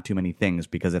want them to have too many things,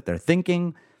 because if they're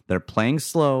thinking, they're playing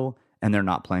slow and they're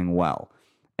not playing well.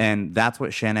 And that's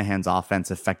what Shanahan's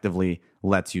offense effectively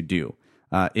lets you do.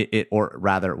 Or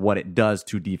rather, what it does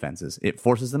to defenses. It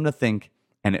forces them to think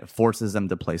and it forces them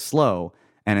to play slow.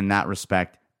 And in that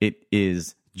respect, it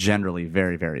is generally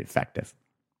very, very effective.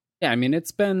 Yeah, I mean,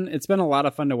 it's been a lot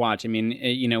of fun to watch. I mean,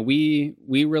 we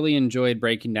really enjoyed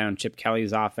breaking down Chip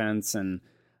Kelly's offense, and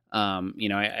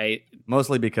I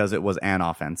mostly because it was an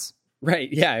offense. Right.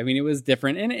 Yeah. I mean, it was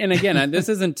different. And again, this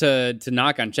isn't to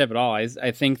knock on Chip at all.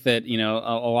 I think that,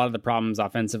 a lot of the problems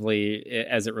offensively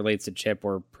as it relates to Chip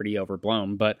were pretty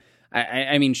overblown. But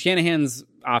I mean, Shanahan's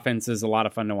offense is a lot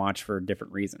of fun to watch for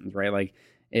different reasons, right? Like,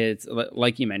 it's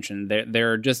like you mentioned,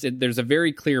 there's a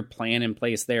very clear plan in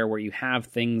place there where you have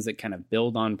things that kind of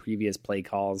build on previous play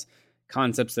calls,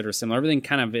 concepts that are similar. Everything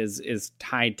kind of is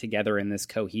tied together in this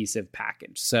cohesive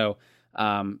package. So,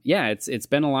 it's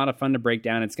been a lot of fun to break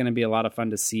down. It's going to be a lot of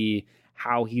fun to see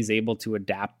how he's able to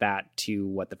adapt that to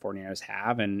what the 49ers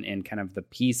have and kind of the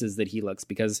pieces that he looks,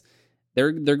 because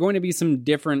they're going to be some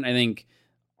different, I think,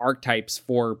 archetypes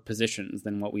for positions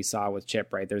than what we saw with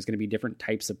Chip, right? There's going to be different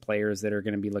types of players that are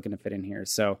going to be looking to fit in here.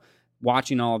 So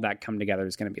watching all of that come together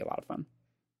is going to be a lot of fun.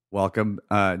 Welcome,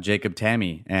 Jacob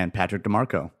Tammy and Patrick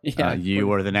DeMarco. Yeah,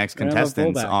 you are the next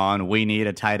contestants on We Need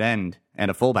a Tight End and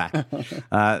a Fullback.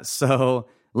 So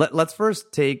let's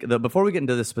first take before we get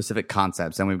into the specific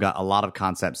concepts, and we've got a lot of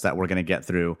concepts that we're going to get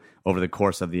through over the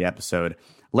course of the episode.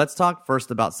 Let's talk first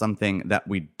about something that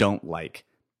we don't like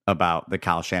about the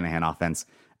Kyle Shanahan offense,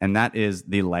 and that is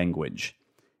the language.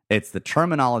 It's the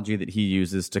terminology that he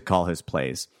uses to call his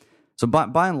plays. So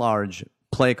by and large,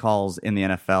 play calls in the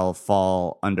NFL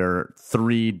fall under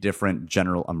three different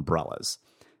general umbrellas.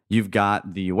 You've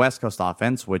got the West Coast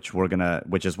offense, which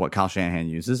is what Kyle Shanahan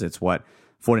uses. It's what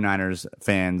 49ers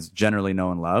fans generally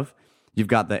know and love. You've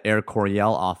got the Air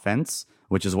Coryell offense,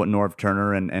 which is what Norv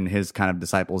Turner and his kind of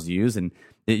disciples use, and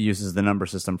it uses the number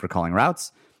system for calling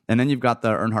routes. And then you've got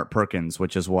the Earnhardt Perkins,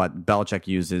 which is what Belichick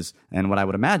uses and what I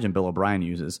would imagine Bill O'Brien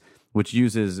uses, which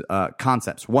uses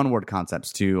concepts, one-word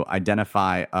concepts, to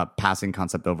identify a passing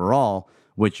concept overall,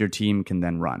 which your team can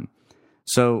then run.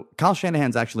 So Kyle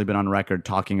Shanahan's actually been on record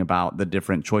talking about the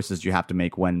different choices you have to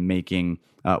make when picking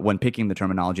the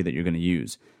terminology that you're going to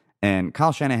use. And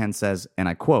Kyle Shanahan says, and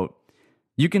I quote,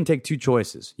 "You can take two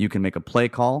choices. You can make a play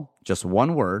call, just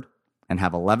one word, and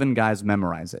have 11 guys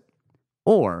memorize it.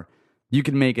 Or you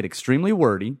can make it extremely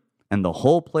wordy, and the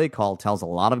whole play call tells a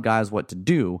lot of guys what to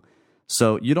do,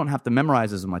 so you don't have to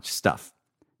memorize as much stuff.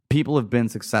 People have been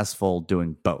successful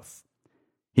doing both."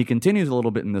 He continues a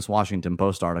little bit in this Washington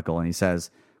Post article, and he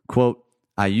says, quote,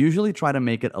 "I usually try to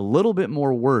make it a little bit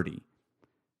more wordy.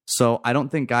 So I don't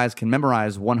think guys can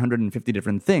memorize 150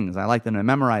 different things. I like them to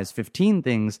memorize 15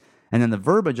 things, and then the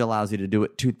verbiage allows you to do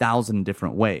it 2,000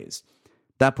 different ways.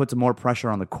 That puts more pressure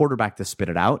on the quarterback to spit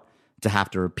it out, to have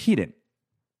to repeat it.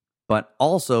 But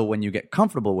also, when you get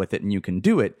comfortable with it and you can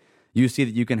do it, you see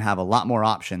that you can have a lot more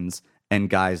options and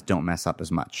guys don't mess up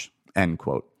as much," end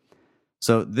quote.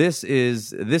 So this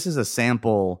is a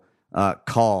sample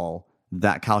call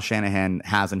that Kyle Shanahan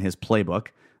has in his playbook.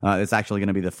 It's actually going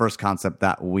to be the first concept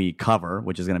that we cover,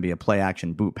 which is going to be a play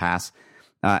action boot pass.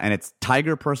 And it's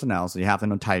Tiger personnel, so you have to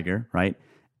know Tiger, right?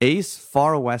 Ace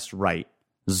far west right,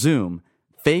 zoom,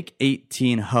 fake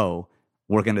 18 ho.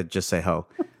 We're going to just say ho.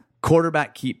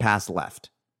 Quarterback keep pass left.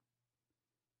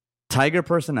 Tiger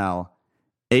personnel,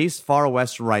 ace far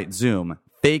west right, zoom,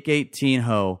 fake 18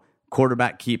 ho,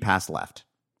 quarterback keep pass left.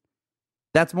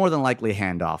 That's more than likely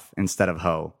handoff instead of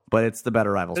ho, but it's the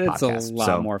Better Rivals podcast. It's a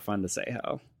lot more fun to say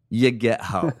ho. You get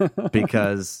ho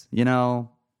because,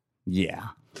 yeah.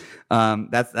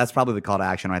 That's probably the call to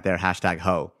action right there. Hashtag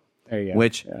ho. There you go.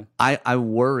 Which I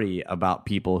worry about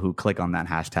people who click on that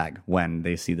hashtag when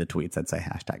they see the tweets that say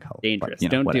hashtag ho. Dangerous.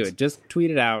 But, don't do it. Just tweet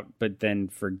it out, but then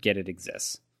forget it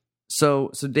exists.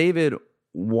 So David,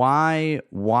 why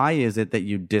is it that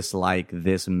you dislike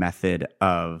this method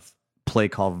of play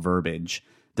call verbiage,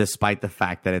 despite the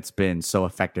fact that it's been so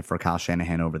effective for Kyle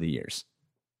Shanahan over the years?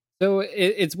 So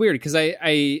it's weird because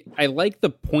I like the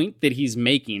point that he's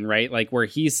making, right? Like where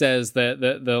he says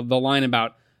the line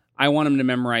about I want him to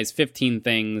memorize 15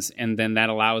 things, and then that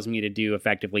allows me to do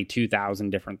effectively 2,000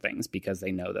 different things because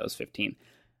they know those 15.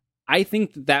 I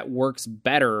think that works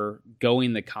better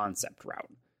going the concept route.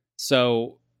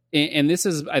 So, and this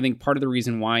is, I think, part of the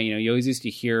reason why, you always used to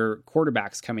hear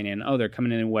quarterbacks coming in, they're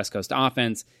coming in West Coast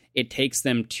offense. It takes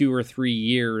them 2 or 3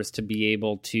 years to be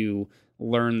able to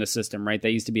learn the system, right?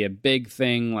 That used to be a big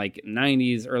thing, like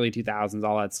 90s, early 2000s,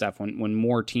 all that stuff, when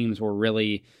more teams were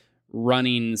really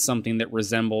running something that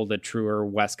resembled a truer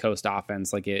West Coast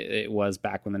offense, like it was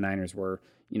back when the Niners were,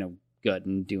 good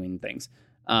and doing things.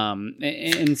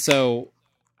 And so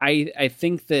I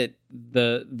think that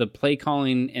the play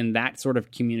calling and that sort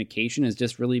of communication has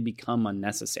just really become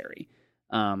unnecessary.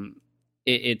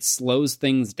 It slows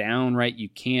things down, right? You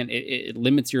can't, it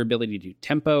limits your ability to do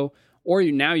tempo, or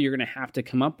now you're going to have to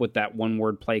come up with that one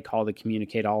word play call to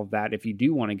communicate all of that if you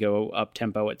do want to go up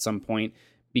tempo at some point,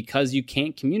 because you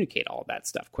can't communicate all of that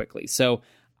stuff quickly. So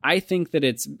I think that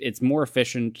it's more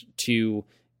efficient to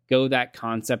go that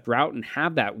concept route and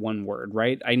have that one word,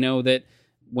 right? I know that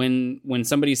when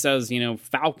somebody says,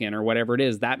 Falcon or whatever it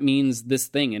is, that means this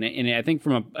thing. And I think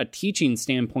from a teaching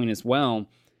standpoint as well,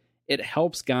 it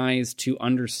helps guys to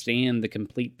understand the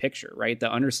complete picture, right?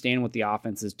 To understand what the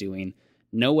offense is doing,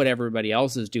 know what everybody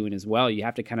else is doing as well. You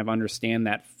have to kind of understand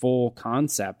that full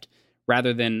concept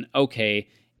rather than, okay,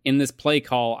 in this play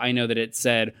call, I know that it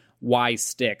said why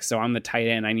stick. So I'm the tight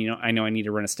end. I know I need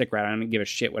to run a stick route. I don't give a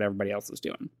shit what everybody else is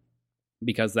doing,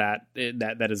 because that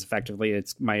is effectively,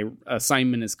 it's my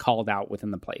assignment is called out within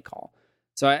the play call.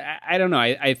 So I don't know.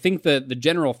 I think the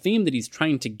general theme that he's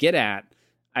trying to get at,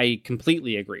 I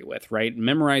completely agree with, right?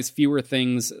 Memorize fewer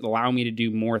things, allow me to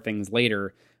do more things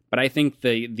later. But I think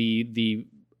the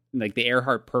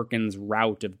Erhardt Perkins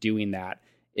route of doing that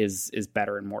is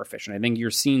better and more efficient. I think you're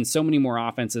seeing so many more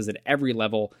offenses at every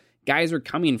level. Guys are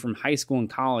coming from high school and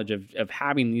college of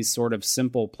having these sort of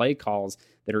simple play calls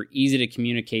that are easy to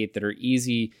communicate, that are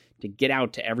easy to get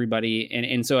out to everybody.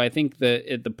 And so I think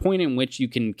the point in which you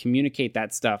can communicate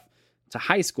that stuff to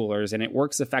high schoolers and it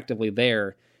works effectively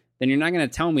there, then you're not going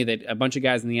to tell me that a bunch of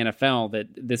guys in the NFL that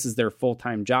this is their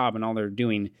full-time job and all they're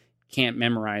doing can't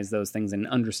memorize those things and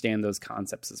understand those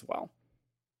concepts as well.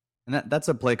 And that's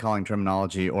a play calling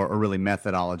terminology or really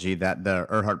methodology that the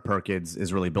Erhardt Perkins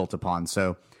is really built upon.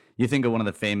 So you think of one of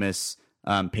the famous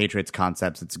Patriots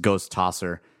concepts, it's ghost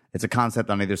tosser. It's a concept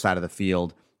on either side of the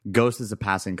field. Ghost is a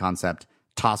passing concept.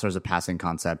 Tosser is a passing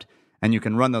concept. And you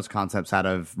can run those concepts out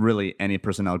of really any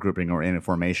personnel grouping or in a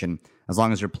formation, as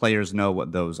long as your players know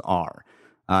what those are.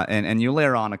 And you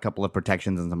layer on a couple of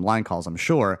protections and some line calls, I'm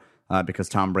sure, because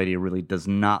Tom Brady really does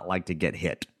not like to get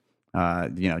hit.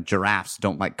 Giraffes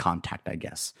don't like contact, I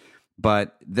guess.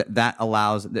 But that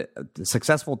allows the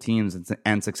successful teams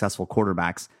and successful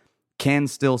quarterbacks can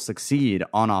still succeed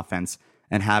on offense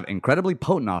and have incredibly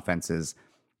potent offenses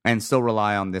and still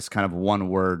rely on this kind of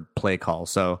one-word play call.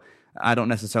 So I don't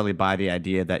necessarily buy the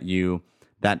idea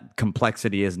that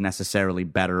complexity is necessarily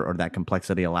better or that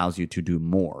complexity allows you to do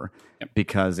more. Yep.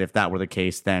 Because if that were the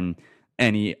case, then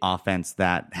any offense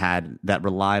that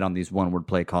relied on these one-word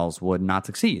play calls would not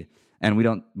succeed. And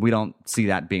we don't see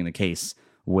that being the case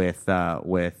with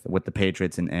the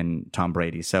Patriots and Tom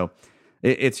Brady. So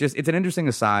it's an interesting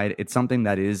aside. It's something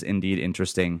that is indeed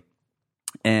interesting.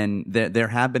 And there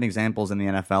have been examples in the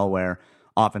NFL where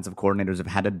offensive coordinators have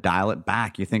had to dial it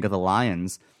back. You think of the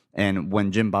Lions, and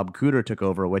when Jim Bob Cooter took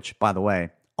over, which, by the way,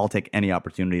 I'll take any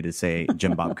opportunity to say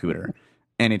Jim Bob Cooter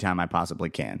anytime I possibly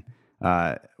can.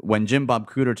 When Jim Bob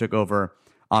Cooter took over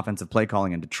offensive play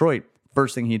calling in Detroit,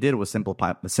 first thing he did was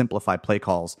simplify play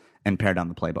calls and pare down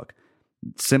the playbook.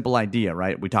 Simple idea,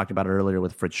 right? We talked about it earlier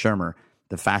with Fritz Shermer.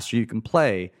 The faster you can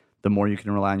play, the more you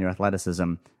can rely on your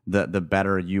athleticism, the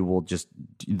better you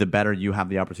have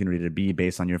the opportunity to be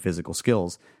based on your physical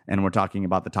skills. And we're talking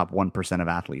about the top 1% of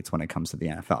athletes when it comes to the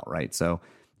NFL, right? So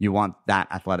you want that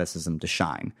athleticism to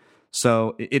shine.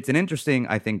 So it's an interesting,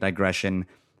 I think, digression,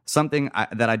 something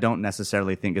that I don't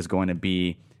necessarily think is going to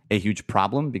be a huge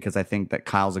problem because I think that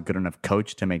Kyle's a good enough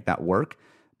coach to make that work,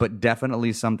 but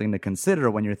definitely something to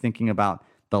consider when you're thinking about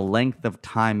the length of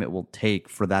time it will take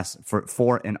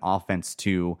for an offense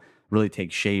to really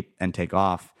take shape and take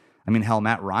off. I mean, hell,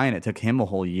 Matt Ryan, it took him a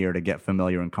whole year to get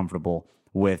familiar and comfortable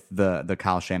with the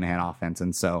Kyle Shanahan offense.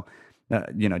 And so,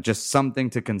 just something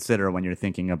to consider when you're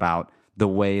thinking about the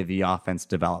way the offense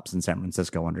develops in San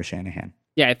Francisco under Shanahan.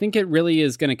 Yeah, I think it really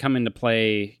is going to come into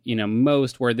play,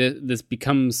 most where this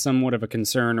becomes somewhat of a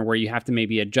concern, or where you have to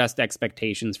maybe adjust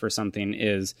expectations for something,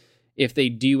 is if they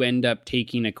do end up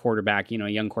taking a quarterback, a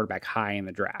young quarterback high in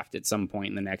the draft at some point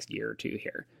in the next year or two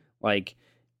here. Like,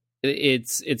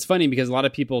 it's funny because a lot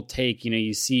of people take,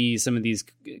 you see some of these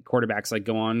quarterbacks like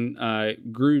go on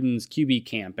Gruden's QB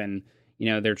camp, and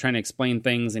they're trying to explain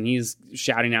things, and he's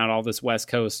shouting out all this West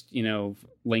Coast,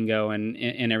 lingo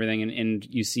and everything. And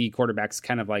you see quarterbacks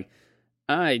kind of like,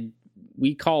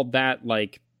 we called that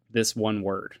like this one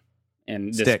word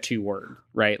and this stick. 2-word,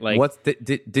 right? Like,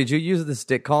 did you use the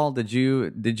stick call? Did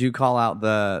you call out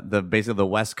the basically the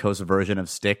West Coast version of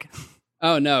stick?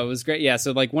 Oh no, it was great. Yeah.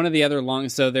 So like one of the other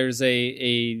so there's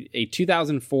a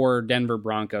 2004 Denver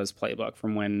Broncos playbook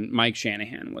from when Mike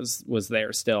Shanahan was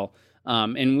there still.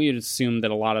 And we would assume that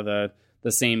a lot of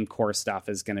the same core stuff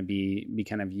is going to be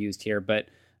kind of used here. But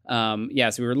so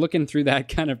we were looking through that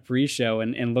kind of pre-show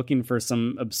and looking for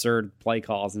some absurd play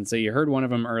calls. And so you heard one of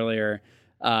them earlier.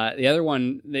 The other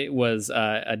one, it was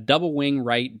a double wing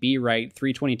right, B right,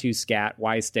 322 scat,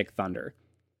 Y stick thunder.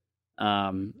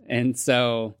 And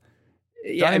so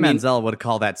Johnny Manziel would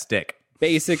call that stick.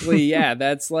 Basically, yeah,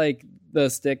 that's like the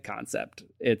stick concept.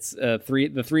 It's the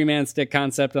 3-man stick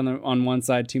concept on one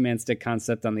side, 2-man stick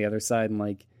concept on the other side, and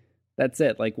like that's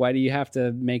it. Like, why do you have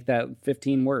to make that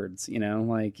 15 words? Not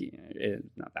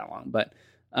that long, but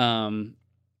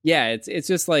it's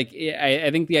just like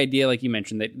I think the idea, like you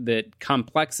mentioned, that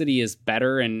complexity is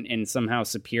better and somehow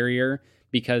superior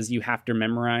because you have to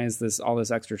memorize all this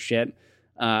extra shit.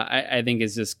 I think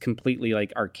is just completely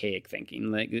like archaic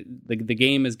thinking. Like the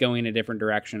game is going a different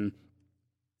direction.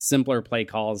 Simpler play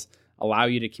calls allow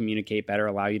you to communicate better,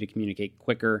 allow you to communicate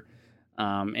quicker,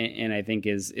 and I think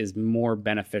is more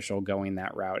beneficial going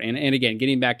that route. And again,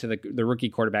 getting back to the rookie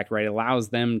quarterback, right, allows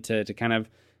them to kind of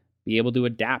be able to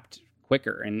adapt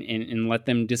quicker and let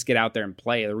them just get out there and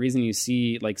play. The reason you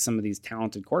see like some of these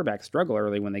talented quarterbacks struggle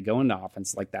early when they go into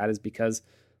offense like that is because,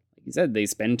 like you said, they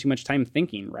spend too much time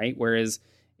thinking, right? Whereas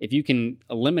if you can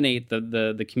eliminate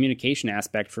the communication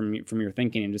aspect from your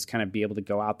thinking and just kind of be able to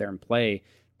go out there and play,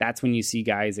 that's when you see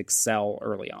guys excel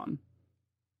early on.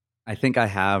 I think I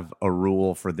have a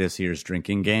rule for this year's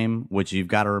drinking game, which you've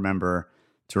got to remember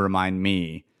to remind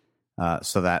me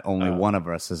so that only one of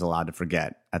us is allowed to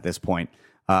forget at this point.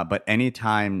 But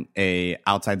anytime a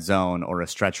outside zone or a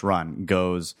stretch run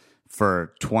goes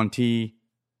for 20,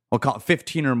 we'll call it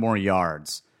 15 or more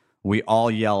yards, we all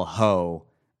yell ho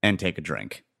and take a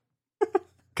drink.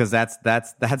 Because that's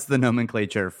the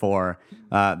nomenclature for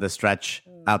the stretch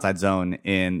outside zone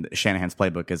in Shanahan's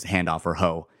playbook is handoff or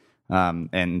ho.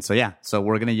 And so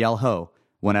we're going to yell ho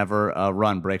whenever a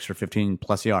run breaks for 15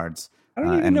 plus yards. I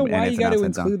don't even know why you got to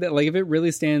include that. Like if it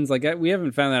really stands, like we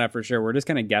haven't found that out for sure. We're just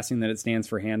kind of guessing that it stands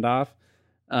for handoff.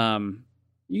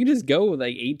 You can just go with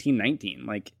like 18-19.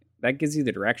 Like that gives you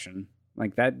the direction.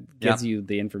 Like that gives you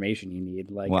the information you need.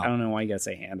 Like, I don't know why you got to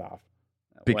say handoff.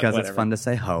 Because it's fun to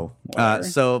say ho.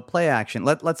 So play action.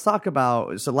 Let's talk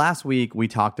about. So last week we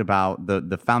talked about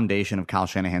the foundation of Kyle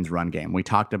Shanahan's run game. We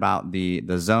talked about the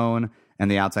zone and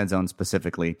the outside zone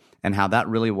specifically, and how that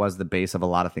really was the base of a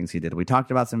lot of things he did. We talked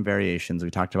about some variations.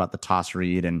 We talked about the toss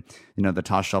read and the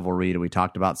toss shovel read. We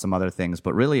talked about some other things,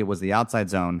 but really it was the outside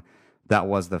zone that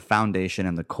was the foundation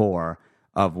and the core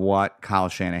of what Kyle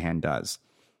Shanahan does.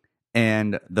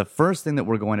 And the first thing that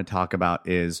we're going to talk about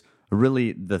is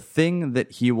really the thing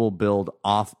that he will build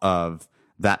off of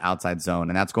that outside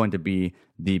zone, and that's going to be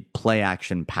the play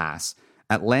action pass.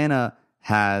 Atlanta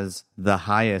has the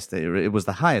highest, it was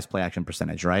the highest play action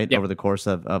percentage, right? Yep. Over the course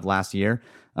of last year.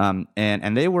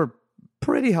 And they were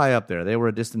pretty high up there. They were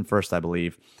a distant first, I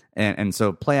believe. And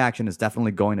so play action is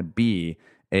definitely going to be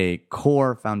a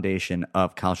core foundation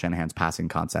of Kyle Shanahan's passing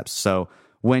concepts. So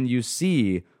when you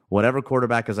see whatever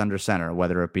quarterback is under center,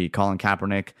 whether it be Colin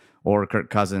Kaepernick or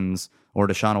Kirk Cousins or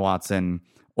Deshaun Watson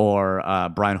or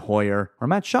Brian Hoyer or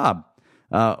Matt Schaub,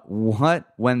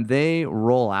 when they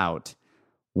roll out,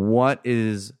 what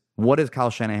is Kyle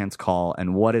Shanahan's call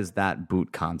and what is that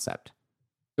boot concept?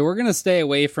 So we're going to stay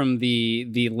away from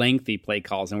the lengthy play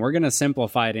calls, and we're going to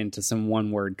simplify it into some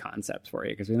one-word concepts for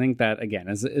you because we think that, again,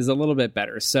 is a little bit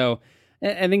better. So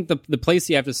I think the place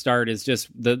you have to start is just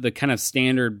the kind of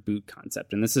standard boot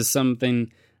concept. And this is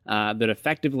something that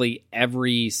effectively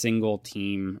every single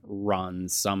team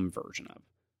runs some version of.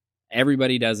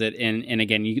 Everybody does it, and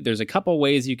again, there's a couple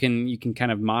ways you can kind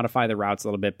of modify the routes a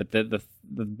little bit, but the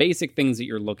basic things that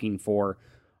you're looking for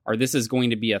are this is going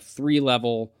to be a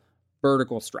 3-level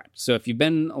vertical stretch. So if you've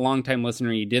been a long-time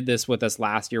listener, you did this with us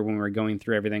last year when we were going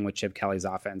through everything with Chip Kelly's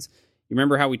offense. You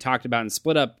remember how we talked about and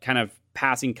split up kind of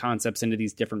passing concepts into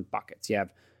these different buckets. You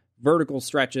have vertical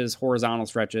stretches, horizontal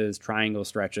stretches, triangle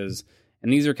stretches,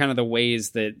 and these are kind of the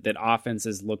ways that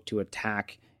offenses look to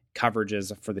attack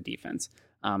coverages for the defense.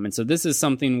 And so this is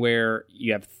something where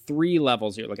you have 3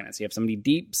 levels you're looking at. So you have somebody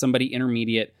deep, somebody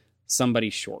intermediate, somebody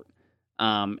short.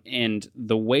 And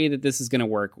the way that this is going to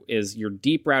work is your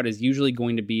deep route is usually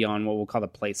going to be on what we'll call the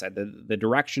play side, the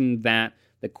direction that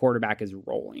the quarterback is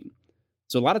rolling.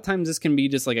 So a lot of times this can be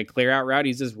just like a clear out route.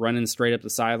 He's just running straight up the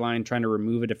sideline, trying to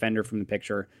remove a defender from the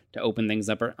picture to open things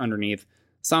up underneath.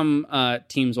 Some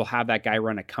teams will have that guy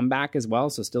run a comeback as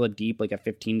well. So still a deep, like a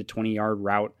 15 to 20 yard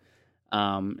route.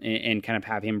 And kind of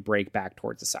have him break back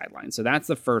towards the sideline. So that's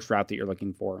the first route that you're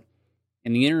looking for.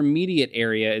 And the intermediate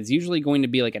area is usually going to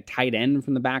be like a tight end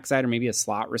from the backside or maybe a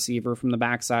slot receiver from the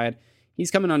backside.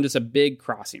 He's coming on just a big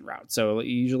crossing route. So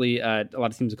usually a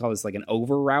lot of teams will call this like an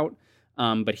over route.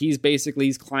 But he's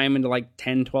climbing to like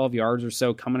 10, 12 yards or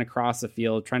so, coming across the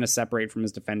field, trying to separate from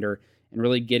his defender and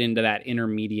really get into that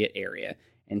intermediate area.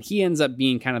 And he ends up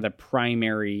being kind of the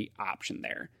primary option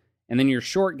there. And then your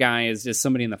short guy is just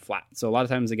somebody in the flat. So a lot of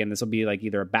times, again, this will be like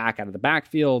either a back out of the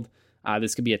backfield.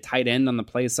 This could be a tight end on the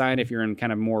play side if you're in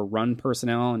kind of more run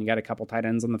personnel and you got a couple tight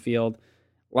ends on the field.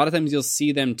 A lot of times you'll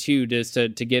see them too, just to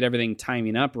get everything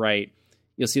timing up right.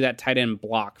 You'll see that tight end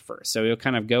block first. So he'll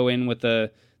kind of go in with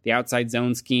the outside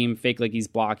zone scheme, fake like he's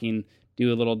blocking,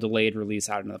 do a little delayed release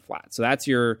out into the flat. So that's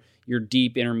your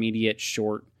deep, intermediate,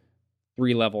 short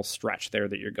 3-level stretch there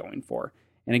that you're going for.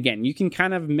 And again, you can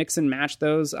kind of mix and match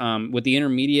those. With the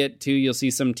intermediate, too, you'll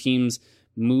see some teams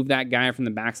move that guy from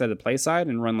the backside of the play side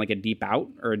and run like a deep out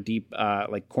or a deep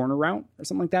like corner route or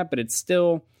something like that. But it's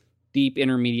still deep,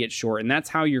 intermediate, short. And that's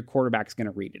how your quarterback's going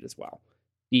to read it as well.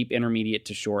 Deep, intermediate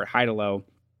to short, high to low.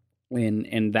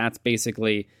 And that's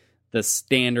basically the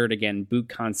standard, again, boot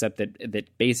concept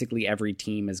that basically every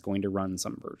team is going to run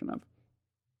some version of.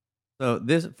 So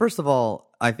this, first of all,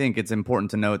 I think it's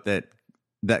important to note that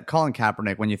Colin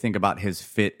Kaepernick, when you think about his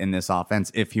fit in this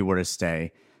offense, if he were to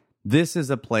stay, this is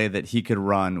a play that he could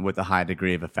run with a high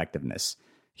degree of effectiveness.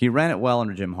 He ran it well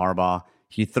under Jim Harbaugh.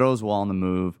 He throws well on the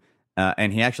move,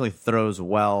 and he actually throws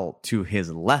well to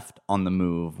his left on the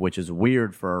move, which is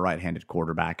weird for a right-handed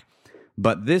quarterback.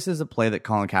 But this is a play that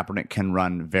Colin Kaepernick can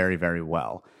run very, very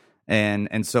well.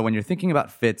 And so when you're thinking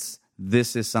about fits,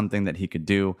 this is something that he could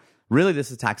do. Really,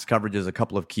 this attacks coverages a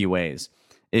couple of key ways.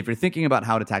 If you're thinking about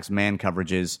how it attacks man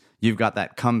coverages, you've got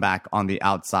that comeback on the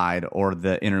outside or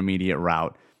the intermediate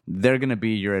route. They're going to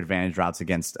be your advantage routes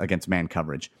against man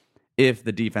coverage. If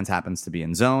the defense happens to be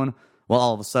in zone, well,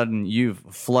 all of a sudden you've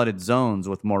flooded zones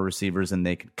with more receivers than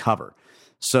they could cover.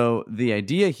 So the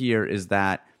idea here is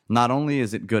that not only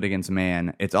is it good against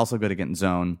man, it's also good against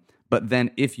zone. But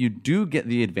then if you do get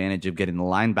the advantage of getting the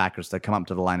linebackers to come up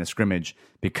to the line of scrimmage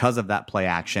because of that play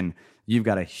action, you've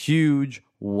got a huge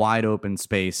wide open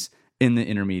space in the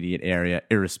intermediate area,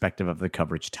 irrespective of the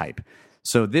coverage type.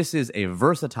 So this is a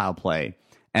versatile play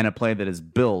and a play that is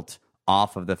built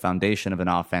off of the foundation of an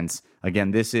offense.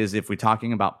 Again, this is, if we're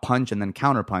talking about punch and then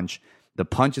counter punch, the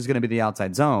punch is going to be the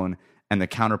outside zone and the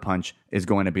counter punch is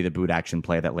going to be the boot action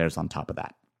play that layers on top of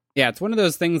that. Yeah, it's one of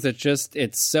those things that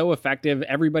it's so effective.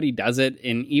 Everybody does it.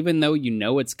 And even though you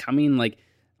know it's coming, like,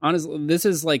 honestly, this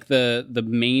is like the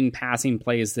main passing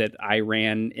plays that I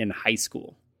ran in high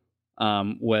school.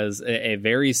 Was a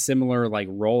very similar like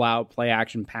rollout play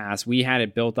action pass. We had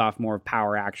it built off more of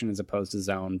power action as opposed to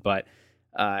zone, but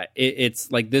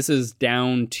it's like this is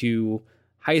down to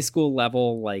high school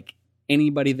level. Like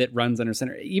anybody that runs under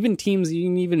center, even teams, you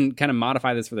can even kind of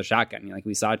modify this for the shotgun. Like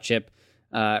we saw Chip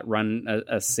run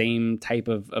a same type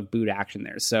of boot action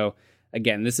there. So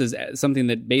again, this is something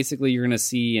that basically you're going to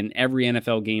see in every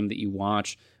NFL game that you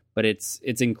watch, but it's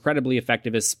incredibly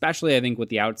effective, especially I think with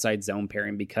the outside zone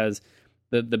pairing, because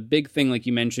the big thing, like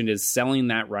you mentioned, is selling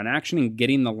that run action and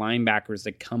getting the linebackers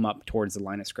to come up towards the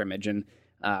line of scrimmage. And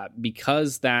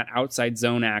because that outside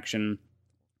zone action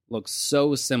looks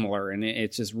so similar, and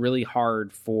it's just really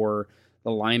hard for the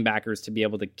linebackers to be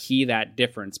able to key that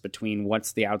difference between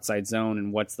what's the outside zone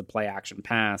and what's the play action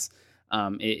pass.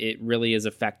 It really is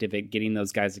effective at getting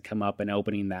those guys to come up and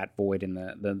opening that void in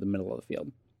the middle of the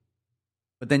field.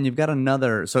 But then you've got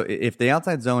another, so if the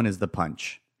outside zone is the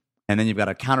punch, and then you've got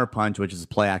a counter punch, which is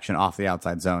play action off the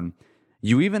outside zone,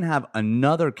 You even have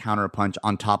another counterpunch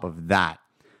on top of that,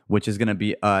 which is going to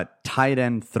be a tight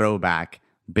end throwback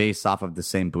based off of the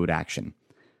same boot action.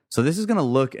 So this is going to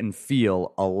look and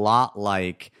feel a lot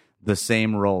like the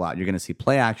same rollout. You're going to see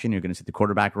play action. You're going to see the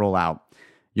quarterback roll out.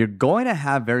 You're going to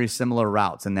have very similar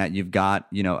routes in that you've got,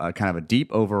 a kind of a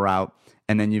deep over route,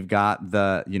 and then you've got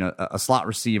a slot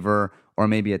receiver or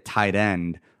maybe a tight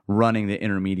end running the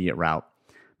intermediate route.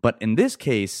 But in this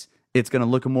case, it's going to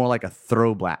look more like a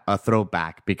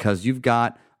throwback because you've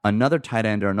got another tight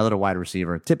end or another wide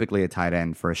receiver, typically a tight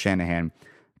end for a Shanahan,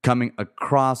 coming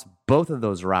across both of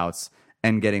those routes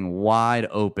and getting wide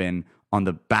open on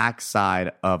the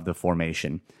backside of the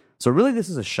formation. So really, this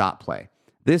is a shot play.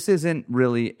 This isn't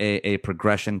really a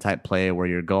progression type play where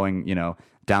you're going,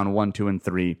 down 1, 2, and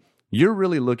 3. You're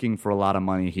really looking for a lot of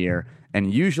money here,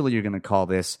 and usually you're going to call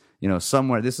this,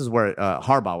 somewhere. This is where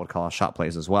Harbaugh would call shot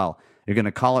plays as well. You're going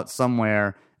to call it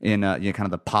somewhere in kind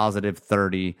of the positive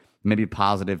 30, maybe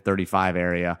positive 35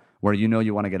 area, where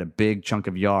you want to get a big chunk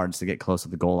of yards to get close to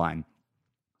the goal line.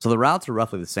 So the routes are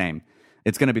roughly the same.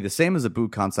 It's going to be the same as a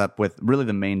boot concept, with really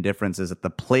the main difference is that the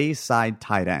play side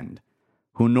tight end,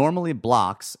 who normally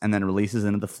blocks and then releases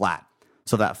into the flat.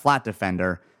 So that flat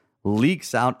defender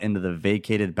leaks out into the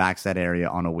vacated backside area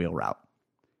on a wheel route.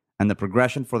 And the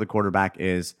progression for the quarterback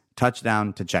is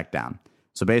touchdown to check down.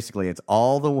 So basically, it's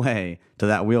all the way to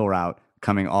that wheel route,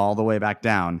 coming all the way back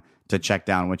down to check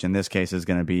down, which in this case is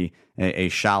going to be a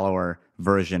shallower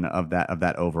version of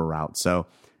that over route. So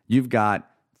you've got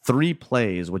 3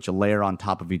 plays which you layer on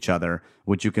top of each other,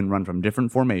 which you can run from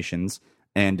different formations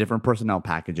and different personnel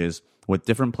packages with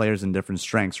different players and different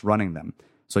strengths running them.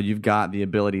 So you've got the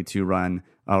ability to run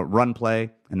a run play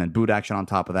and then boot action on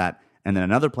top of that, and then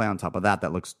another play on top of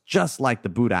that looks just like the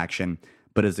boot action,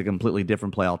 but is a completely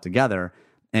different play altogether.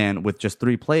 And with just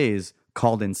 3 plays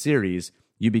called in series,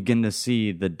 you begin to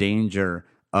see the danger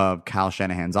of Kyle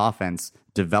Shanahan's offense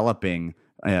developing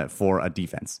for a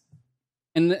defense.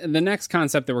 And the next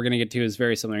concept that we're going to get to is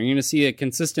very similar. You're going to see a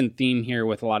consistent theme here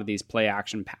with a lot of these play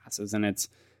action passes. And it's,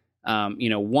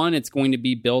 one, it's going to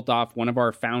be built off one of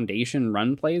our foundation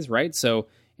run plays, right? So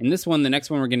in this one, the next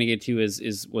one we're going to get to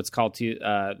is what's called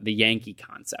the Yankee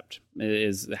concept,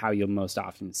 is how you'll most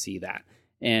often see that.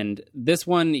 And this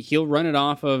one, he'll run it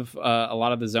off of a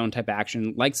lot of the zone type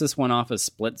action, likes this one off of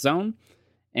split zone.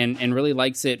 And really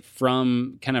likes it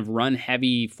from kind of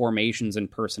run-heavy formations and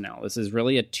personnel. This is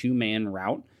really a 2-man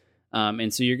route.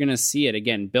 And so you're going to see it,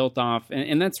 again, built off.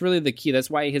 And that's really the key. That's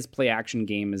why his play-action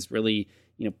game is really,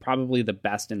 probably the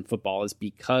best in football, is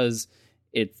because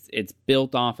it's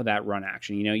built off of that run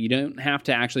action. You don't have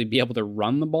to actually be able to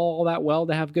run the ball all that well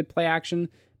to have good play action,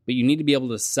 but you need to be able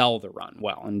to sell the run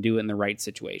well and do it in the right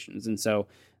situations. And so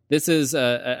this is,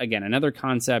 again, another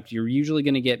concept. You're usually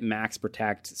going to get max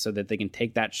protect so that they can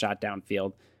take that shot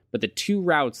downfield. But the 2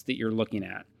 routes that you're looking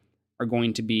at are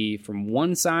going to be, from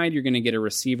one side, you're going to get a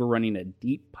receiver running a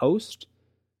deep post.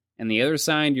 And the other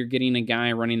side, you're getting a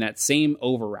guy running that same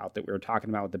over route that we were talking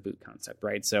about with the boot concept,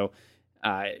 right? So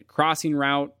crossing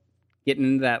route, getting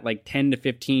into that like 10 to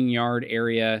 15 yard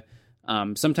area.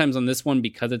 Sometimes on this one,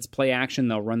 because it's play action,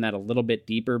 they'll run that a little bit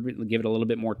deeper, give it a little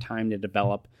bit more time to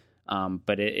develop.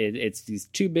 But it's these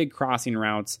 2 big crossing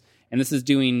routes, and this is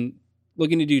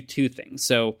looking to do 2 things.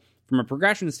 So from a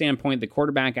progression standpoint, the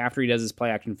quarterback, after he does his play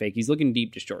action fake, he's looking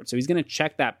deep to short. So he's going to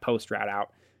check that post route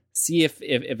out, see if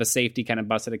a safety kind of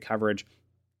busted a coverage,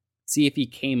 see if he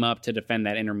came up to defend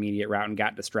that intermediate route and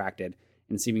got distracted,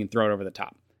 and see if he can throw it over the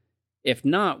top. If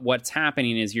not, what's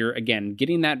happening is you're, again,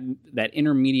 getting that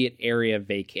intermediate area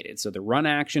vacated. So the run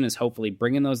action is hopefully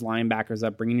bringing those linebackers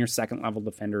up, bringing your second level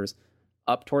defenders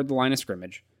up toward the line of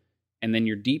scrimmage, and then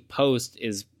your deep post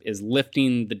is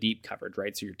lifting the deep coverage,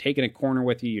 right? So you're taking a corner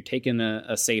with you, you're taking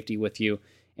a safety with you,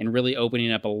 and really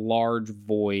opening up a large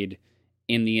void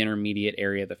in the intermediate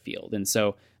area of the field. And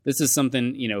so this is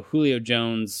something, Julio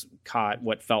Jones caught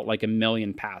what felt like 1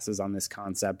 million passes on this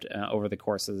concept over the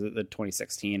course of the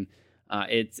 2016.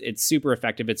 It's super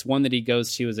effective. It's one that he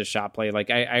goes to as a shot play. Like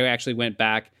I actually went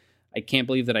back. I can't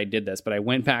believe that I did this, but I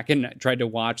went back and tried to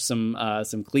watch some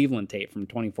Cleveland tape from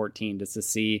 2014 just to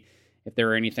see if there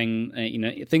were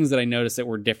anything, things that I noticed that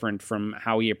were different from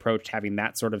how he approached having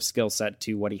that sort of skill set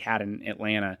to what he had in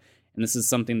Atlanta. And this is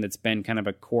something that's been kind of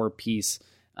a core piece,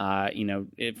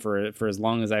 for as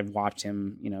long as I've watched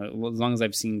him, as long as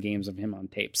I've seen games of him on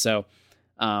tape. So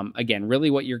again, really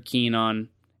what you're keen on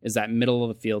is that middle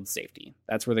of the field safety.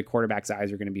 That's where the quarterback's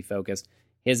eyes are going to be focused.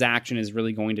 His action is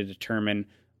really going to determine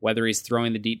whether he's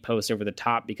throwing the deep post over the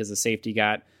top because the safety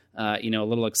got, a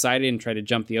little excited and tried to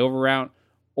jump the over route,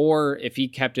 or if he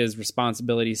kept his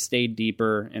responsibilities, stayed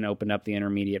deeper, and opened up the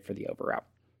intermediate for the over route.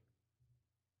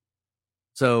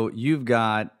 So you've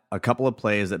got a couple of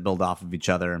plays that build off of each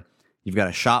other. You've got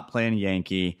a shot play in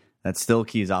Yankee that still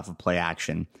keys off of play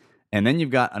action. And then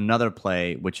you've got another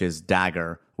play, which is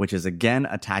dagger, which is again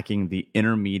attacking the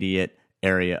intermediate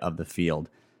area of the field.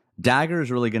 Dagger is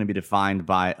really going to be defined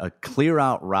by a clear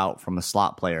out route from a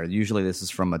slot player. Usually this is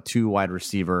from a 2 wide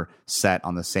receiver set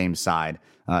on the same side,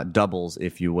 doubles,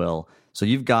 if you will. So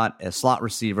you've got a slot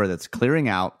receiver that's clearing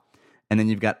out, and then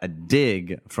you've got a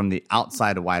dig from the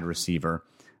outside wide receiver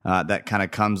that kind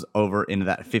of comes over into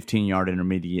that 15-yard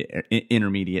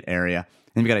intermediate area.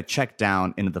 And you've got a check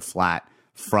down into the flat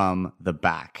from the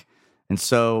back. And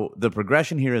so the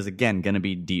progression here is, again, going to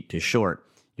be deep to short.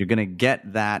 You're going to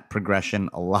get that progression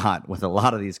a lot with a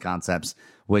lot of these concepts,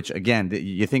 which, again,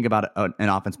 you think about an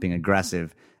offense being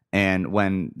aggressive, and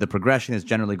when the progression is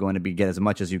generally going to be get as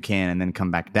much as you can and then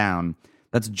come back down,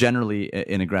 that's generally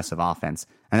an aggressive offense.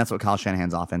 And that's what Kyle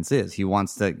Shanahan's offense is. He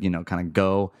wants to, kind of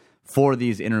go for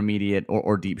these intermediate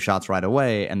or deep shots right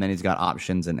away, and then he's got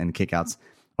options and kickouts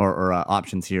or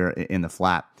options here in the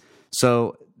flat.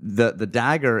 So the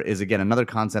dagger is, again, another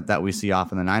concept that we see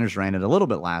often. The Niners ran it a little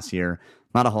bit last year,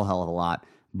 not a whole hell of a lot,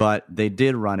 but they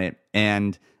did run it,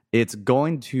 and it's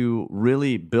going to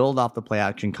really build off the play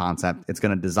action concept. It's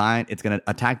going to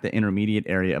attack the intermediate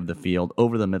area of the field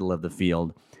over the middle of the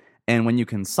field. And when you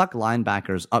can suck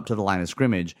linebackers up to the line of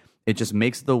scrimmage, it just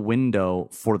makes the window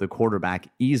for the quarterback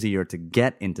easier to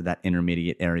get into that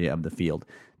intermediate area of the field,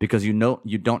 because you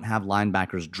don't have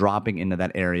linebackers dropping into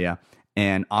that area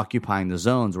and occupying the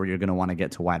zones where you're going to want to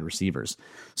get to wide receivers.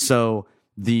 So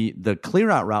the clear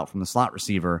out route from the slot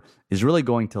receiver is really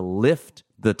going to lift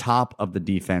the top of the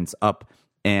defense up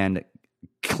and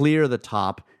clear the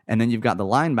top. And then you've got the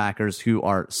linebackers who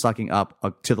are sucking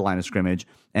up to the line of scrimmage,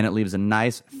 and it leaves a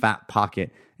nice fat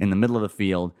pocket in the middle of the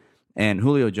field. And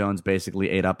Julio Jones basically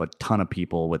ate up a ton of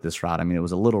people with this route. I mean, it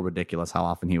was a little ridiculous how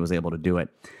often he was able to do it.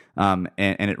 And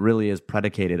it really is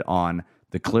predicated on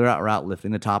the clear out route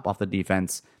lifting the top off the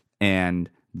defense and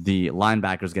the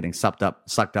linebackers getting sucked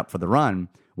up for the run,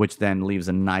 which then leaves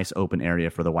a nice open area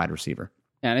for the wide receiver.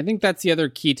 Yeah, and I think that's the other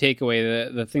key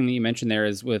takeaway. The thing that you mentioned there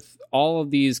is with all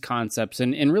of these concepts,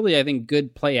 and really I think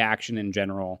good play action in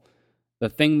general, the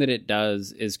thing that it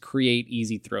does is create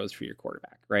easy throws for your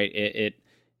quarterback, right? It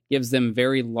gives them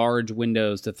very large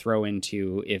windows to throw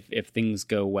into if things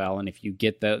go well and if you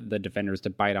get the defenders to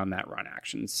bite on that run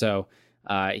action. So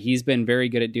he's been very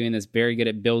good at doing this, very good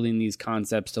at building these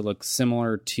concepts to look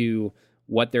similar to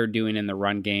what they're doing in the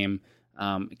run game.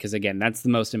 Because again, that's the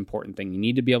most important thing. You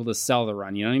need to be able to sell the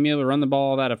run. You don't need to be able to run the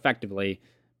ball that effectively,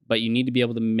 but you need to be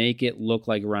able to make it look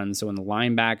like run. So when the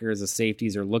linebackers, the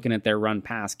safeties are looking at their run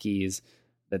pass keys,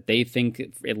 that they think,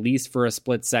 at least for a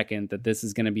split second, that this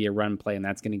is going to be a run play, and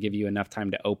that's going to give you enough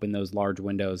time to open those large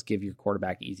windows, give your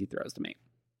quarterback easy throws to make.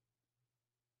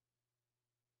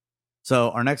 So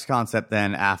our next concept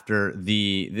then after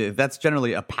that's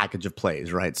generally a package of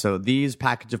plays, right? So these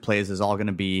package of plays is all going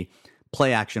to be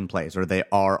play action plays, or they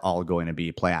are all going to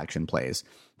be play action plays.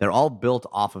 They're all built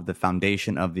off of the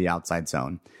foundation of the outside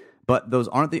zone. But those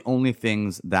aren't the only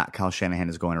things that Kyle Shanahan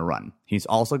is going to run. He's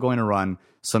also going to run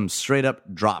some straight up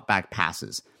drop back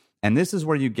passes. And this is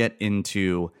where you get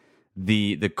into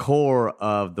the core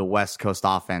of the West Coast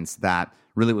offense that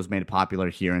really was made popular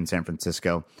here in San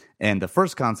Francisco. And the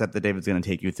first concept that David's going to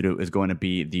take you through is going to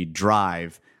be the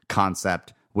drive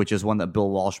concept, which is one that Bill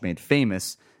Walsh made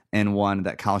famous and one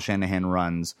that Kyle Shanahan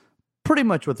runs pretty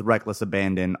much with reckless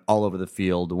abandon all over the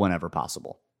field whenever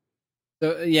possible.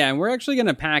 So, yeah, and we're actually going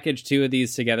to package two of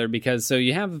these together because so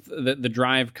you have the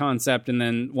drive concept and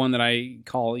then one that I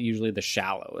call usually the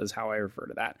shallow is how I refer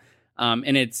to that.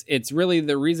 And it's really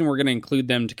the reason we're going to include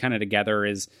them to kind of together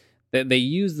is that they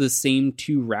use the same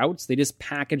two routes. They just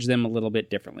package them a little bit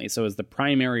differently. So as the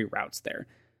primary routes there,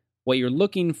 what you're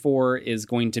looking for is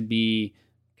going to be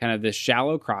kind of this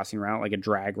shallow crossing route, like a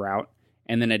drag route,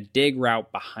 and then a dig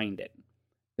route behind it.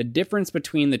 The difference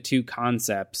between the two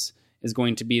concepts is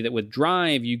going to be that with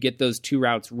drive, you get those two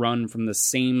routes run from the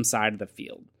same side of the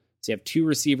field. So you have two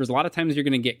receivers. A lot of times you're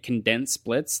going to get condensed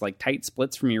splits, like tight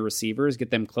splits from your receivers, get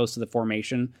them close to the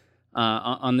formation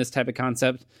on this type of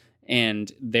concept.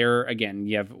 And there, again,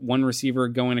 you have one receiver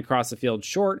going across the field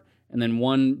short and then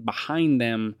one behind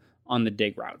them on the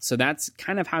dig route. So that's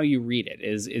kind of how you read it,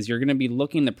 is you're going to be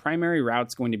looking, the primary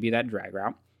route's going to be that drag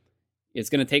route. It's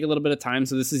going to take a little bit of time.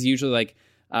 So this is usually like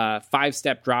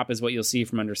 5-step drop is what you'll see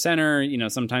from under center,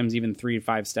 sometimes even 3 to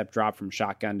 5-step drop from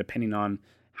shotgun, depending on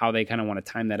how they kind of want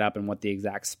to time that up and what the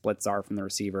exact splits are from the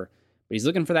receiver. But he's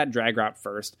looking for that drag route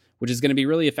first, which is going to be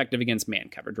really effective against man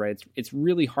coverage, right? It's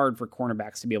really hard for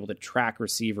cornerbacks to be able to track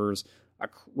receivers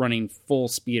running full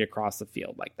speed across the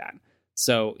field like that.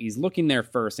 So he's looking there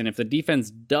first. And if the defense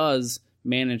does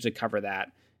manage to cover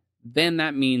that, then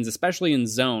that means, especially in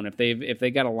zone, if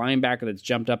they got a linebacker that's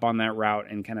jumped up on that route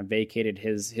and kind of vacated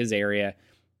his area,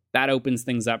 that opens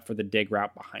things up for the dig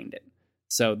route behind it.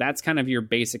 So that's kind of your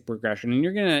basic progression,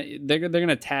 and they're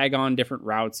gonna tag on different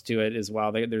routes to it as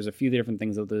well. There's a few different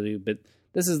things that they'll do, but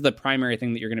this is the primary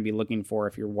thing that you're going to be looking for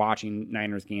if you're watching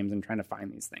Niners games and trying to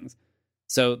find these things.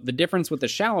 So the difference with the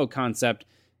shallow concept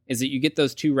is that you get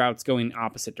those two routes going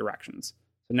opposite directions.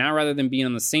 So now, rather than being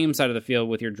on the same side of the field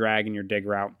with your drag and your dig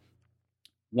route,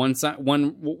 one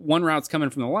route's coming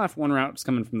from the left, one route's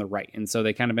coming from the right, and so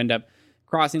they kind of end up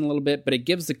crossing a little bit, but it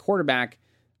gives the quarterback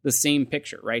the same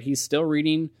picture, right? He's still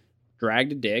reading drag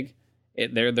to dig.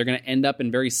 They're going to end up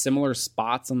in very similar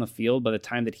spots on the field by the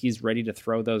time that he's ready to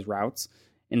throw those routes.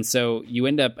 And so you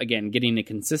end up, again, getting a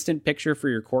consistent picture for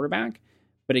your quarterback,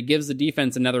 but it gives the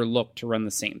defense another look to run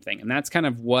the same thing. And that's kind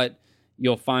of what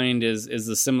you'll find is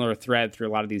a similar thread through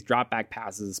a lot of these drop back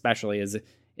passes, especially, is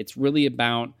it's really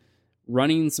about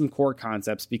running some core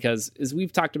concepts, because as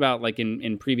we've talked about, like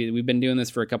in previous, we've been doing this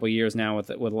for a couple of years now with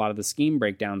a lot of the scheme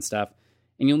breakdown stuff.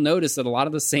 And you'll notice that a lot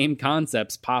of the same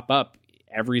concepts pop up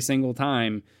every single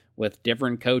time with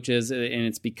different coaches. And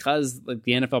it's because like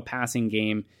the NFL passing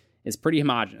game is pretty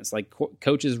homogenous. Like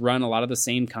coaches run a lot of the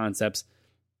same concepts.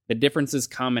 The differences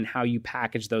come in how you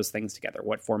package those things together.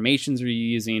 What formations are you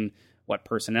using? What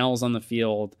personnel's on the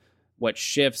field? What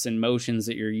shifts and motions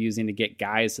that you're using to get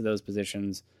guys to those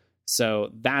positions? So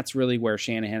that's really where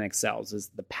Shanahan excels, is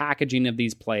the packaging of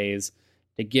these plays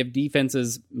to give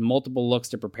defenses multiple looks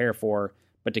to prepare for,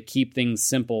 but to keep things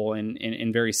simple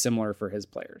and very similar for his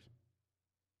players.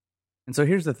 And so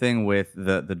here's the thing with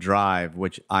the drive,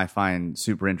 which I find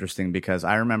super interesting, because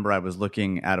I remember I was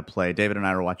looking at a play. David and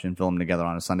I were watching film together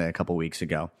on a Sunday a couple weeks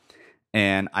ago,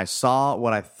 and I saw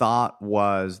what I thought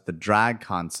was the drive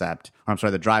concept,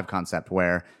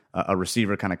 where a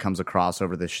receiver kind of comes across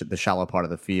over the shallow part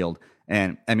of the field.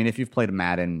 And I mean, if you've played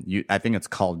Madden, I think it's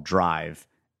called drive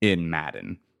in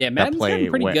Madden. Yeah, Madden's gotten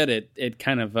pretty good at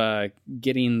kind of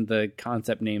getting the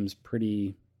concept names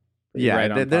pretty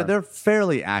right on par. They're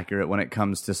fairly accurate when it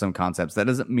comes to some concepts. That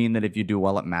doesn't mean that if you do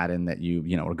well at Madden that you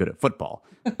are good at football.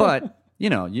 But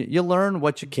you learn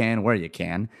what you can where you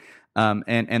can.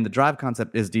 And the drive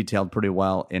concept is detailed pretty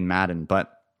well in Madden.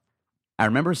 But I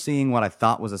remember seeing what I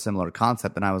thought was a similar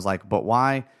concept, and I was like, but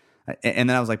why? And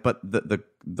then I was like, but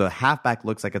the halfback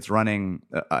looks like it's running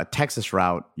a Texas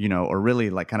route, or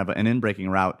really like kind of an in-breaking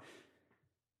route.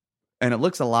 And it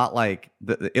looks a lot like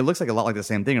the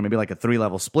same thing, or maybe like a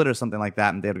 3-level split or something like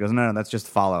that. And David goes, no, that's just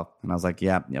follow. And I was like,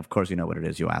 yeah, of course you know what it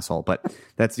is, you asshole. But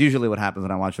that's usually what happens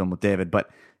when I watch film with David. But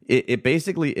it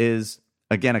basically is,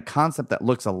 again, a concept that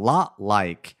looks a lot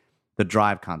like the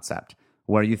drive concept,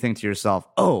 where you think to yourself,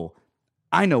 oh,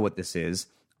 I know what this is.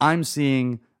 I'm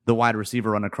seeing the wide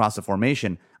receiver run across a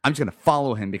formation. I'm just going to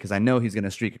follow him because I know he's going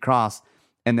to streak across.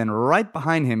 And then right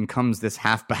behind him comes this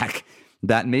halfback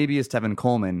that maybe is Tevin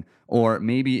Coleman, or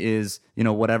maybe is,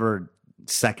 whatever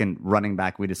second running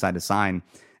back we decide to sign.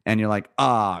 And you're like,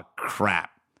 crap.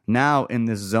 Now in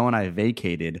this zone I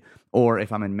vacated, or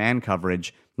if I'm in man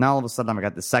coverage, now all of a sudden I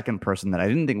got the second person that I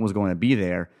didn't think was going to be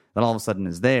there, that all of a sudden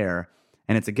is there.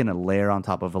 And it's, again, a layer on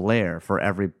top of a layer. For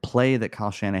every play that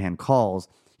Kyle Shanahan calls,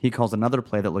 he calls another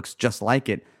play that looks just like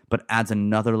it, but adds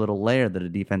another little layer that a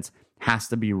defense has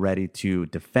to be ready to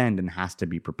defend and has to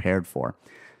be prepared for.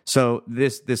 So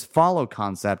this follow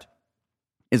concept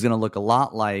is going to look a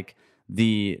lot like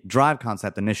the drive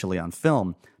concept initially on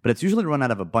film, but it's usually run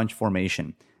out of a bunch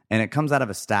formation, and it comes out of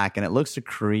a stack, and it looks to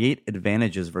create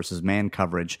advantages versus man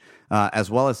coverage,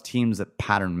 as well as teams that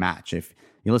pattern match. If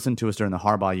you listened to us during the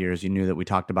Harbaugh years, you knew that we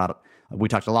talked a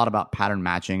lot about pattern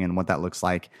matching and what that looks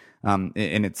like. And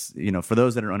it's, for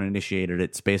those that are uninitiated,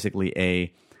 it's basically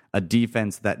a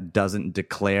defense that doesn't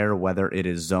declare whether it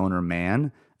is zone or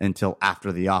man until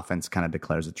after the offense kind of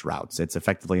declares its routes. It's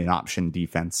effectively an option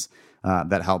defense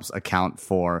that helps account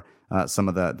for some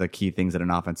of the key things that an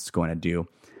offense is going to do.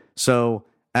 So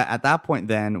at that point,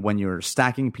 then, when you're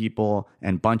stacking people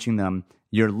and bunching them,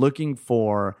 you're looking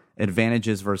for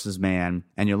advantages versus man,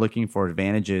 and you're looking for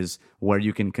advantages where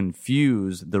you can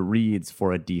confuse the reads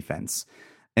for a defense.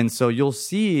 And so you'll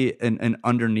see an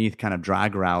underneath kind of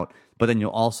drag route, but then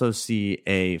you'll also see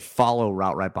a follow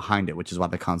route right behind it, which is why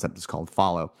the concept is called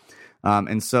follow.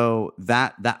 And so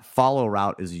that follow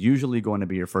route is usually going to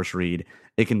be your first read.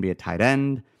 It can be a tight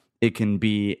end. It can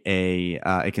be a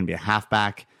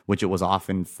halfback, which it was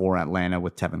often for Atlanta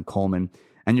with Tevin Coleman.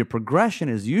 And your progression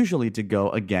is usually to go,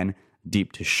 again,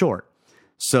 deep to short.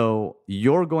 So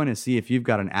you're going to see if you've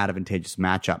got an advantageous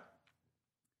matchup,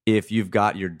 if you've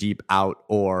got your deep out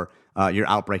or your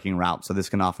outbreaking route. So this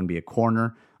can often be a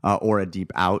corner or a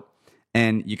deep out.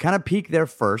 And you kind of peek there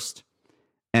first.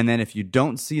 And then if you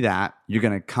don't see that, you're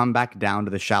going to come back down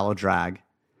to the shallow drag.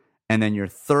 And then your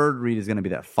third read is going to be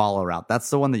that follow route. That's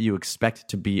the one that you expect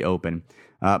to be open.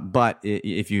 But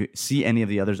if you see any of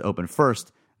the others open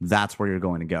first, that's where you're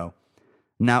going to go.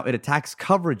 Now, it attacks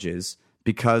coverages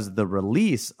because the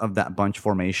release of that bunch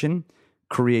formation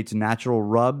creates natural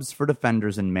rubs for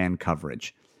defenders in man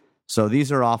coverage. So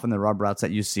these are often the rub routes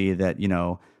that you see that,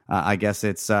 I guess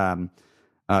it's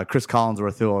Chris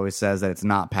Collinsworth who always says that it's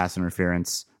not pass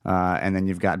interference. And then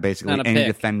you've got basically any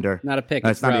defender. Not a pick.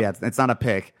 It's not a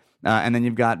pick. And then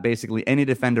you've got basically any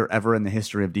defender ever in the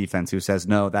history of defense who says,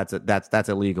 no, that's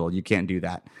illegal. You can't do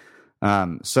that.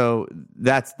 So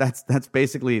that's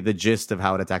basically the gist of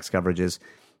how it attacks coverages.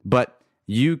 But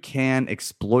you can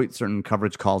exploit certain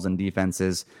coverage calls and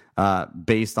defenses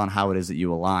based on how it is that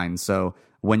you align. So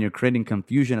when you're creating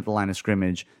confusion at the line of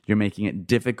scrimmage, you're making it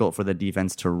difficult for the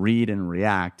defense to read and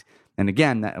react. And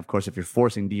again, that, of course, if you're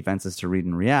forcing defenses to read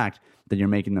and react, then you're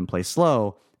making them play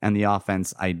slow, and the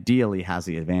offense ideally has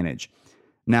the advantage.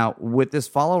 Now, with this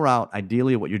follow route,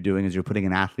 ideally what you're doing is you're putting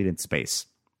an athlete in space.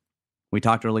 We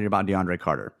talked earlier about DeAndre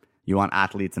Carter. You want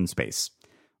athletes in space,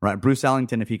 right? Bruce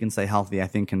Ellington, if he can stay healthy, I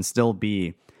think can still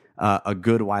be a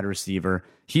good wide receiver.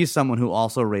 He's someone who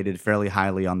also rated fairly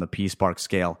highly on the P-Spark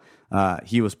scale.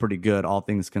 He was pretty good, all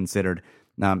things considered,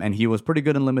 and he was pretty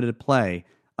good in limited play.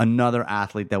 Another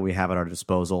athlete that we have at our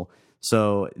disposal.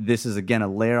 So this is, again, a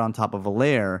layer on top of a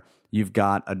layer. You've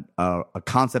got a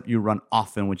concept you run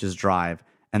often, which is drive,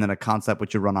 and then a concept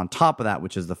which you run on top of that,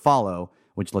 which is the follow,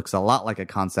 which looks a lot like a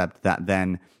concept that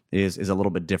then is a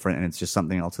little bit different, and it's just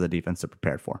something else for the defense to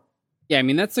prepare for. Yeah, I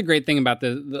mean, that's the great thing about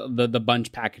the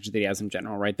bunch package that he has in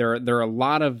general, right? There are a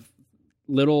lot of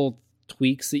little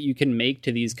tweaks that you can make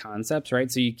to these concepts, right?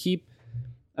 So you keep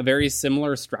a very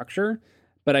similar structure,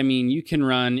 but I mean, you can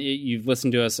run, you've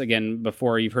listened to us again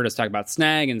before, you've heard us talk about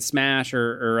snag and smash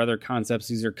or other concepts.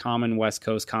 These are common West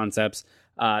Coast concepts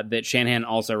that Shanahan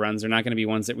also runs. They're not going to be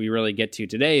ones that we really get to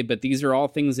today, but these are all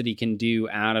things that he can do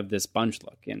out of this bunch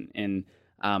look. And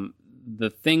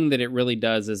the thing that it really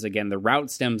does is, again, the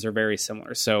route stems are very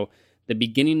similar. So the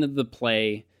beginning of the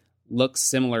play looks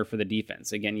similar for the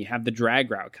defense. Again, you have the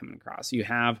drag route coming across. You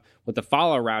have, with the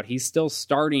follow route, he's still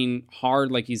starting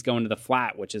hard like he's going to the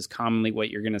flat, which is commonly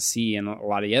what you're going to see in a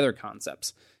lot of the other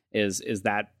concepts, is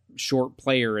that short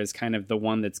player is kind of the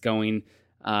one that's going,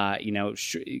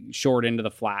 short into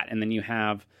the flat. And then you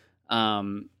have,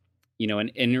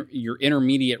 your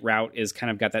intermediate route is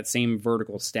kind of got that same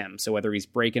vertical stem. So whether he's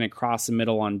breaking across the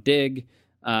middle on dig,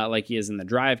 like he is in the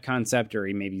drive concept, or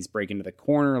he's breaking to the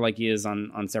corner like he is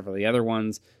on several of the other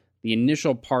ones, the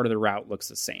initial part of the route looks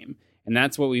the same. And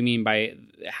that's what we mean by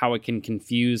how it can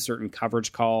confuse certain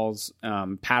coverage calls,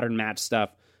 pattern match stuff.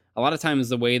 A lot of times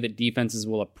the way that defenses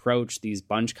will approach these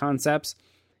bunch concepts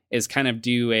is kind of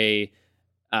do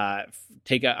I'm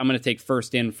going to take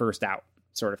first in, first out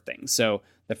sort of thing. So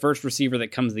the first receiver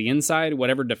that comes to the inside,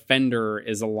 whatever defender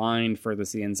is aligned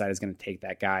furthest to the inside is going to take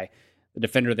that guy. The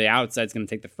defender to the outside is going to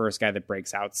take the first guy that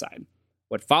breaks outside.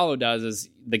 What follow does is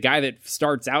the guy that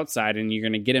starts outside, and you're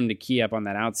going to get him to key up on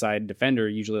that outside defender,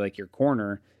 usually like your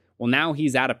corner. Well, now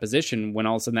he's out of position when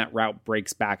all of a sudden that route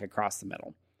breaks back across the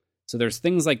middle. So there's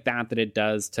things like that it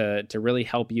does to really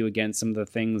help you against some of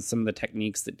the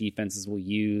techniques that defenses will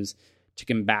use to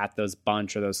combat those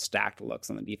bunch or those stacked looks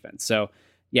on the defense. So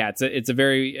yeah, it's a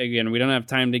very, again, we don't have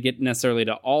time to get necessarily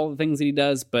to all the things that he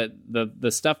does, but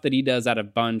the stuff that he does out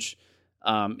of bunch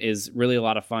is really a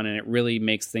lot of fun, and it really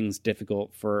makes things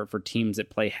difficult for teams that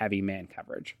play heavy man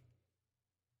coverage.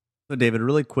 So David,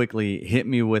 really quickly, hit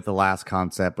me with the last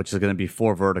concept, which is going to be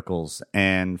 4 verticals.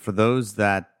 And for those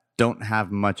that don't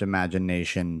have much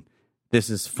imagination, this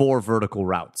is 4 vertical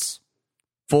routes,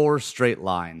 4 straight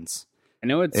lines. I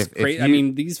know it's crazy. I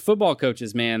mean, these football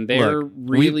coaches, man, they're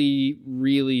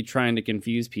really trying to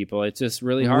confuse people. It's just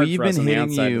really hard for us on the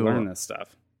outside to learn this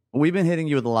stuff. We've been hitting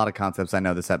you with a lot of concepts. I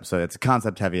know this episode, it's a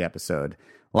concept-heavy episode.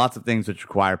 Lots of things which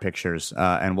require pictures,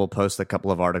 and we'll post a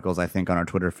couple of articles, I think, on our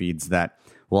Twitter feeds that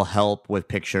will help with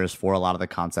pictures for a lot of the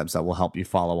concepts that will help you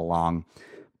follow along.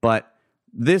 But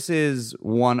this is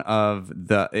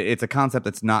it's a concept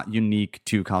that's not unique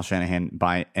to Kyle Shanahan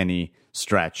by any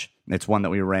stretch. It's one that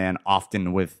we ran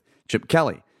often with Chip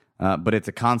Kelly, but it's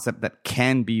a concept that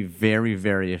can be very,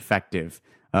 very effective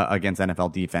against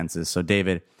NFL defenses. So,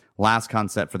 David, last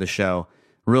concept for the show,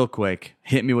 real quick,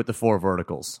 hit me with the 4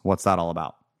 verticals. What's that all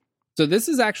about? So this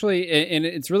is actually, and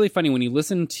it's really funny when you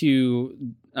listen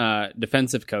to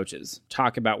defensive coaches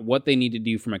talk about what they need to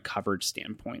do from a coverage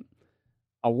standpoint.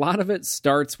 a lot of it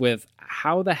starts with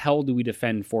how the hell do we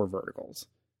defend 4 verticals?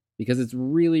 Because it's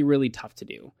really, really tough to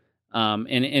do.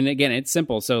 And again, it's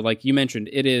simple. So like you mentioned,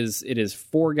 it is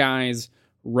 4 guys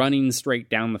running straight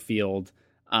down the field.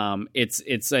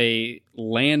 It's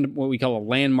what we call a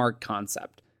landmark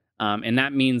concept. And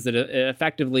that means that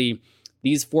effectively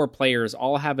these 4 players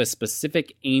all have a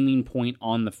specific aiming point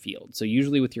on the field. So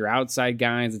usually with your outside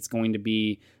guys, it's going to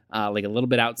be like a little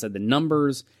bit outside the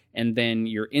numbers. And then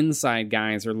your inside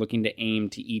guys are looking to aim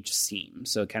to each seam.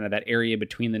 So kind of that area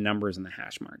between the numbers and the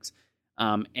hash marks.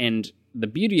 And the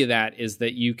beauty of that is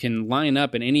that you can line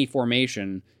up in any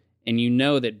formation and you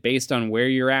know that based on where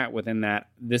you're at within that,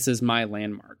 this is my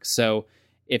landmark. So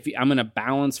if I'm in a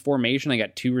balanced formation, I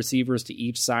got 2 receivers to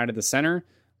each side of the center,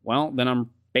 well, then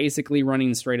I'm basically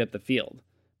running straight up the field.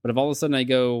 But if all of a sudden I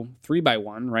go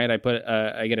 3x1, right,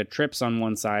 I get a trips on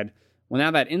one side. Well,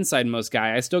 now that inside most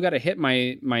guy, I still got to hit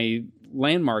my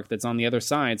landmark that's on the other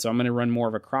side, so I'm going to run more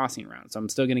of a crossing route. So I'm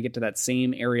still going to get to that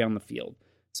same area on the field.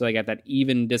 So I got that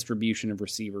even distribution of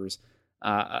receivers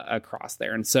across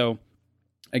there. And so,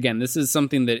 again, this is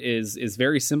something that is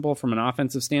very simple from an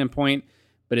offensive standpoint,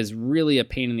 but is really a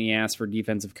pain in the ass for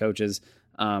defensive coaches.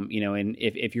 And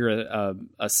if you're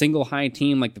a single high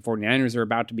team like the 49ers are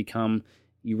about to become,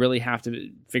 you really have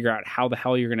to figure out how the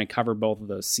hell you're going to cover both of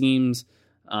those seams.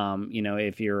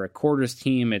 If you're a quarters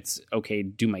team, it's okay,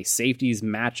 do my safeties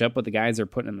match up with the guys they're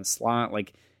putting in the slot?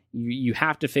 Like, you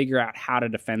have to figure out how to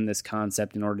defend this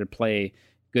concept in order to play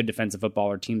good defensive football,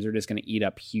 or teams are just going to eat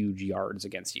up huge yards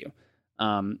against you.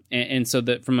 And so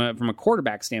that from a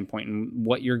quarterback standpoint, and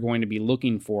what you're going to be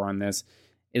looking for on this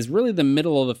is really the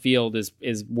middle of the field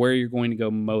is where you're going to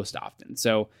go most often.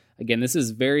 So again, this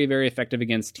is very, very effective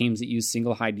against teams that use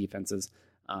single high defenses.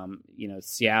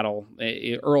 Seattle,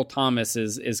 Earl Thomas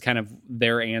is kind of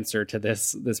their answer to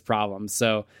this problem.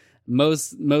 So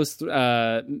most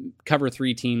cover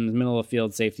 3 teams, middle of the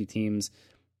field safety teams,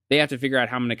 they have to figure out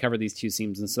how I'm going to cover these 2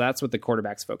 seams. And so that's what the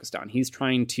quarterback's focused on. He's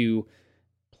trying to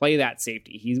play that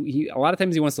safety. He a lot of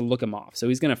times he wants to look him off. So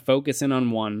he's going to focus in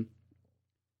on one,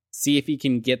 see if he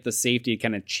can get the safety to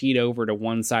kind of cheat over to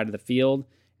one side of the field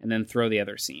and then throw the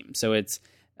other seam. So it's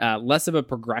less of a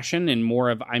progression and more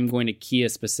of I'm going to key a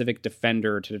specific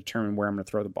defender to determine where I'm going to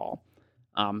throw the ball.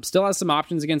 Still has some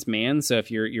options against man. So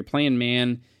if you're playing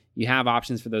man, you have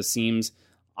options for those seams.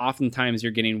 Oftentimes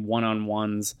you're getting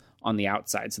one-on-ones on the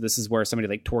outside. So this is where somebody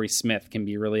like Torrey Smith can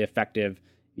be really effective.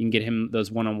 You can get him those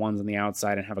one-on-ones on the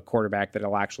outside and have a quarterback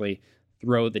that'll actually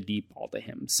throw the deep ball to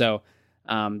him. So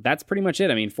that's pretty much it.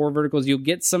 I mean, 4 verticals, you'll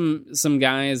get some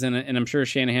guys, and I'm sure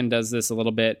Shanahan does this a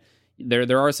little bit.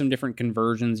 There are some different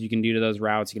conversions you can do to those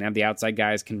routes. You can have the outside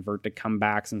guys convert to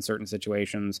comebacks in certain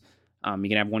situations. You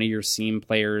can have one of your seam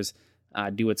players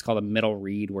do what's called a middle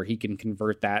read, where he can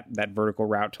convert that vertical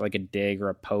route to like a dig or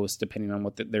a post, depending on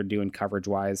what they're doing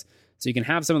coverage-wise. So you can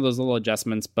have some of those little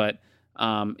adjustments, but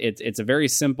it's a very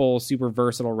simple, super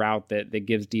versatile route that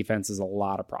gives defenses a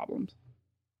lot of problems.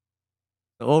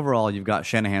 Overall, you've got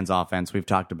Shanahan's offense. We've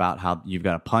talked about how you've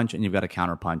got a punch and you've got a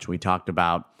counter punch. We talked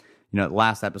about,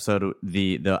 last episode,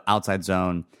 the outside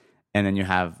zone, and then you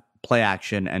have play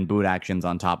action and boot actions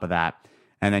on top of that.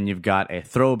 And then you've got a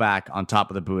throwback on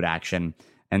top of the boot action.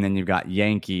 And then you've got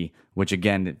Yankee, which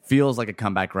again, it feels like a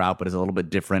comeback route, but is a little bit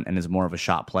different and is more of a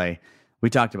shot play. We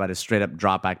talked about his straight up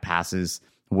drop back passes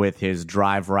with his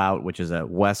drive route, which is a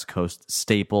West Coast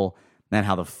staple, and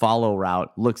how the follow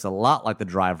route looks a lot like the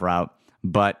drive route,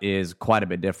 but is quite a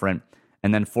bit different.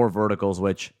 And then 4 verticals,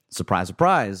 which, surprise,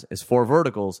 surprise, is 4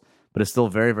 verticals, but is still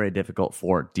very, very difficult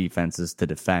for defenses to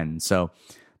defend. So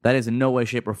that is in no way,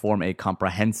 shape, or form a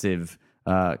comprehensive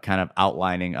kind of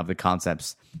outlining of the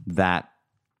concepts that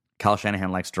Kyle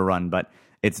Shanahan likes to run, but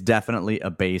it's definitely a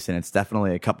base, and it's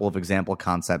definitely a couple of example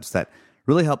concepts that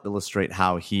really help illustrate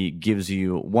how he gives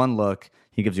you one look,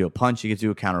 he gives you a punch, he gives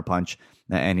you a counter punch,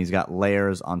 and he's got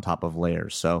layers on top of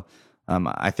layers. So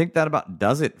I think that about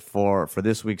does it for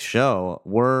this week's show.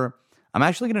 I'm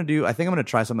actually going to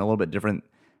try something a little bit different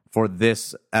for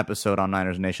this episode on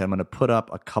Niners Nation. I'm going to put up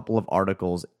a couple of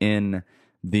articles in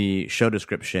the show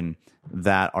description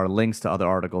that are links to other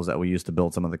articles that we use to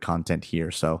build some of the content here.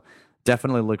 So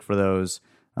definitely look for those.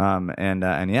 And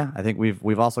yeah, I think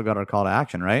we've also got our call to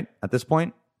action, right? At this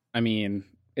point, I mean,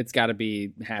 it's got to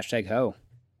be #ho.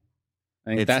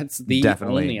 I think that's the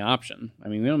only option. I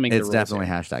mean, we don't make it's the rules definitely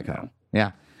here. #ho.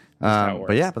 Yeah.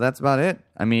 But that's about it.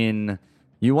 I mean,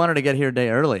 you wanted to get here a day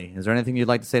early. Is there anything you'd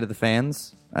like to say to the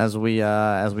fans as we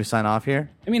sign off here?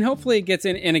 I mean, hopefully it gets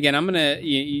in. And again, I'm gonna.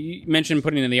 You mentioned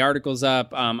putting in the articles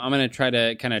up. I'm gonna try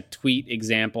to kind of tweet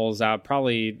examples out.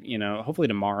 Probably, hopefully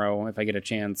tomorrow if I get a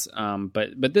chance.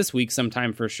 But this week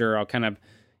sometime for sure, I'll kind of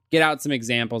get out some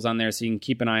examples on there so you can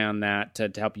keep an eye on that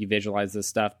to help you visualize this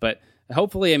stuff. But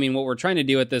hopefully, I mean, what we're trying to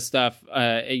do with this stuff,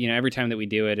 every time that we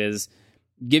do it is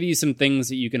give you some things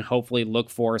that you can hopefully look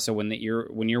for. So when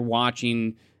you're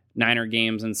watching Niner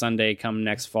games on Sunday come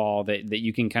next fall, that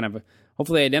you can kind of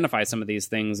hopefully identify some of these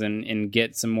things and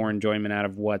get some more enjoyment out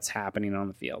of what's happening on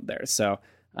the field there. So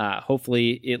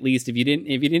hopefully, at least if you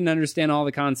didn't understand all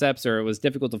the concepts or it was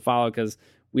difficult to follow because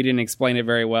we didn't explain it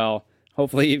very well,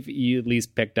 hopefully if you at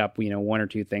least picked up one or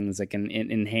two things that can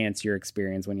enhance your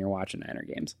experience when you're watching Niner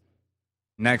games.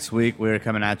 Next week, we're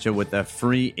coming at you with a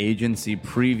free agency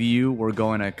preview. We're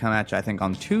going to come at you, I think,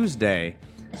 on Tuesday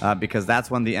because that's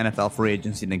when the NFL free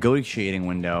agency negotiating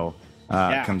window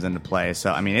comes into play.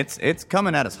 So, I mean, it's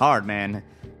coming at us hard, man.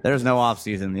 There's no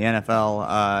offseason. The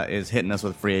NFL is hitting us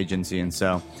with free agency, and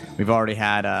so we've already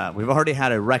had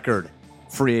a record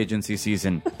free agency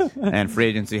season, and free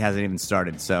agency hasn't even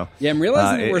started. So yeah, I'm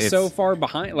realizing we're so far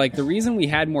behind. Like the reason we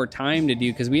had more time to do,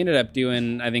 because we ended up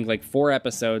doing I think like 4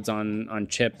 episodes on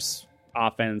Chip's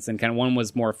offense, and kind of one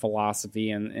was more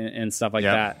philosophy and stuff like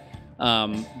that.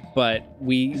 But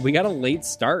we got a late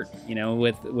start,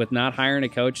 with not hiring a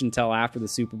coach until after the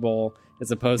Super Bowl,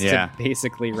 as opposed to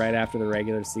basically right after the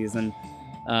regular season.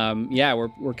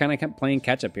 We're kind of playing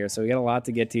catch up here, so we got a lot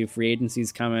to get to. Free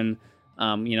agency's coming.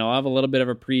 I'll have a little bit of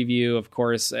a preview. Of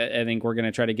course, I think we're going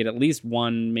to try to get at least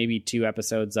 1, maybe 2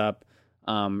 episodes up,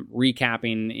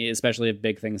 recapping, especially if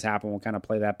big things happen. We'll kind of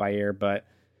play that by ear. But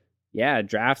yeah,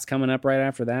 draft's coming up right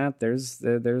after that. There's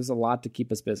a lot to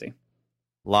keep us busy.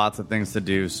 Lots of things to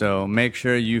do. So make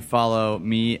sure you follow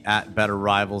me at Better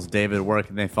Rivals. David, where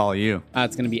can they follow you?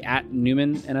 It's going to be at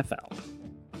Newman NFL.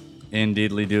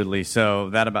 Indeedly doodly.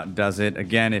 So that about does it.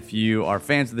 Again, if you are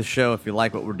fans of the show, if you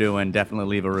like what we're doing, definitely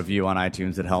leave a review on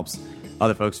iTunes. It helps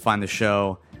other folks find the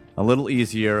show a little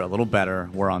easier, a little better.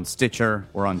 We're on Stitcher.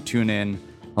 We're on TuneIn.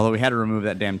 Although we had to remove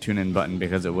that damn TuneIn button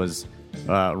because it was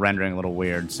rendering a little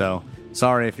weird. So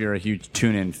sorry if you're a huge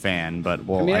TuneIn fan, but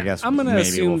I guess I'm going to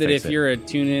assume that if you're a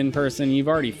TuneIn person, you've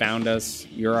already found us.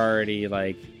 You're already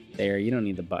there. You don't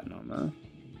need the button on the...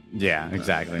 Yeah,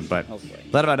 exactly. But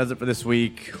that about does it for this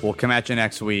week. We'll come at you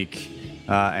next week.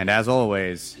 And as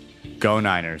always, go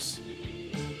Niners.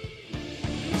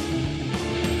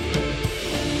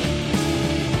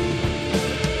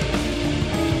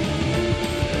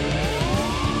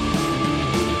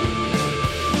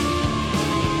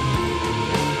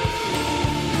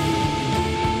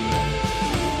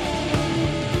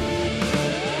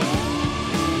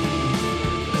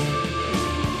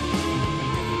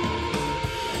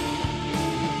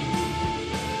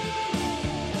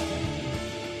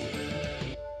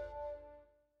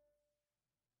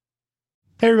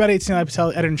 Hey everybody, it's Neil Patel,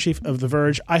 editor-in-chief of The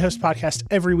Verge. I host a podcast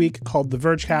every week called The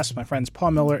Vergecast with my friends Paul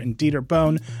Miller and Dieter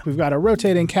Bohn. We've got a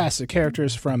rotating cast of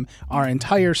characters from our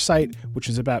entire site, which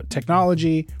is about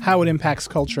technology, how it impacts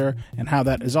culture, and how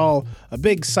that is all a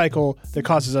big cycle that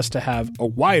causes us to have a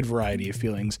wide variety of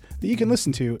feelings that you can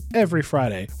listen to every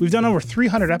Friday. We've done over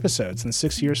 300 episodes in the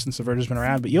 6 years since The Verge has been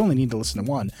around, but you only need to listen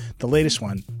to one, the latest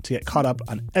one, to get caught up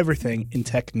on everything in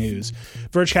tech news.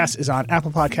 Vergecast is on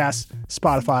Apple Podcasts,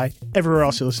 Spotify, everywhere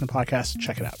else you listen to podcasts.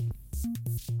 Check it out.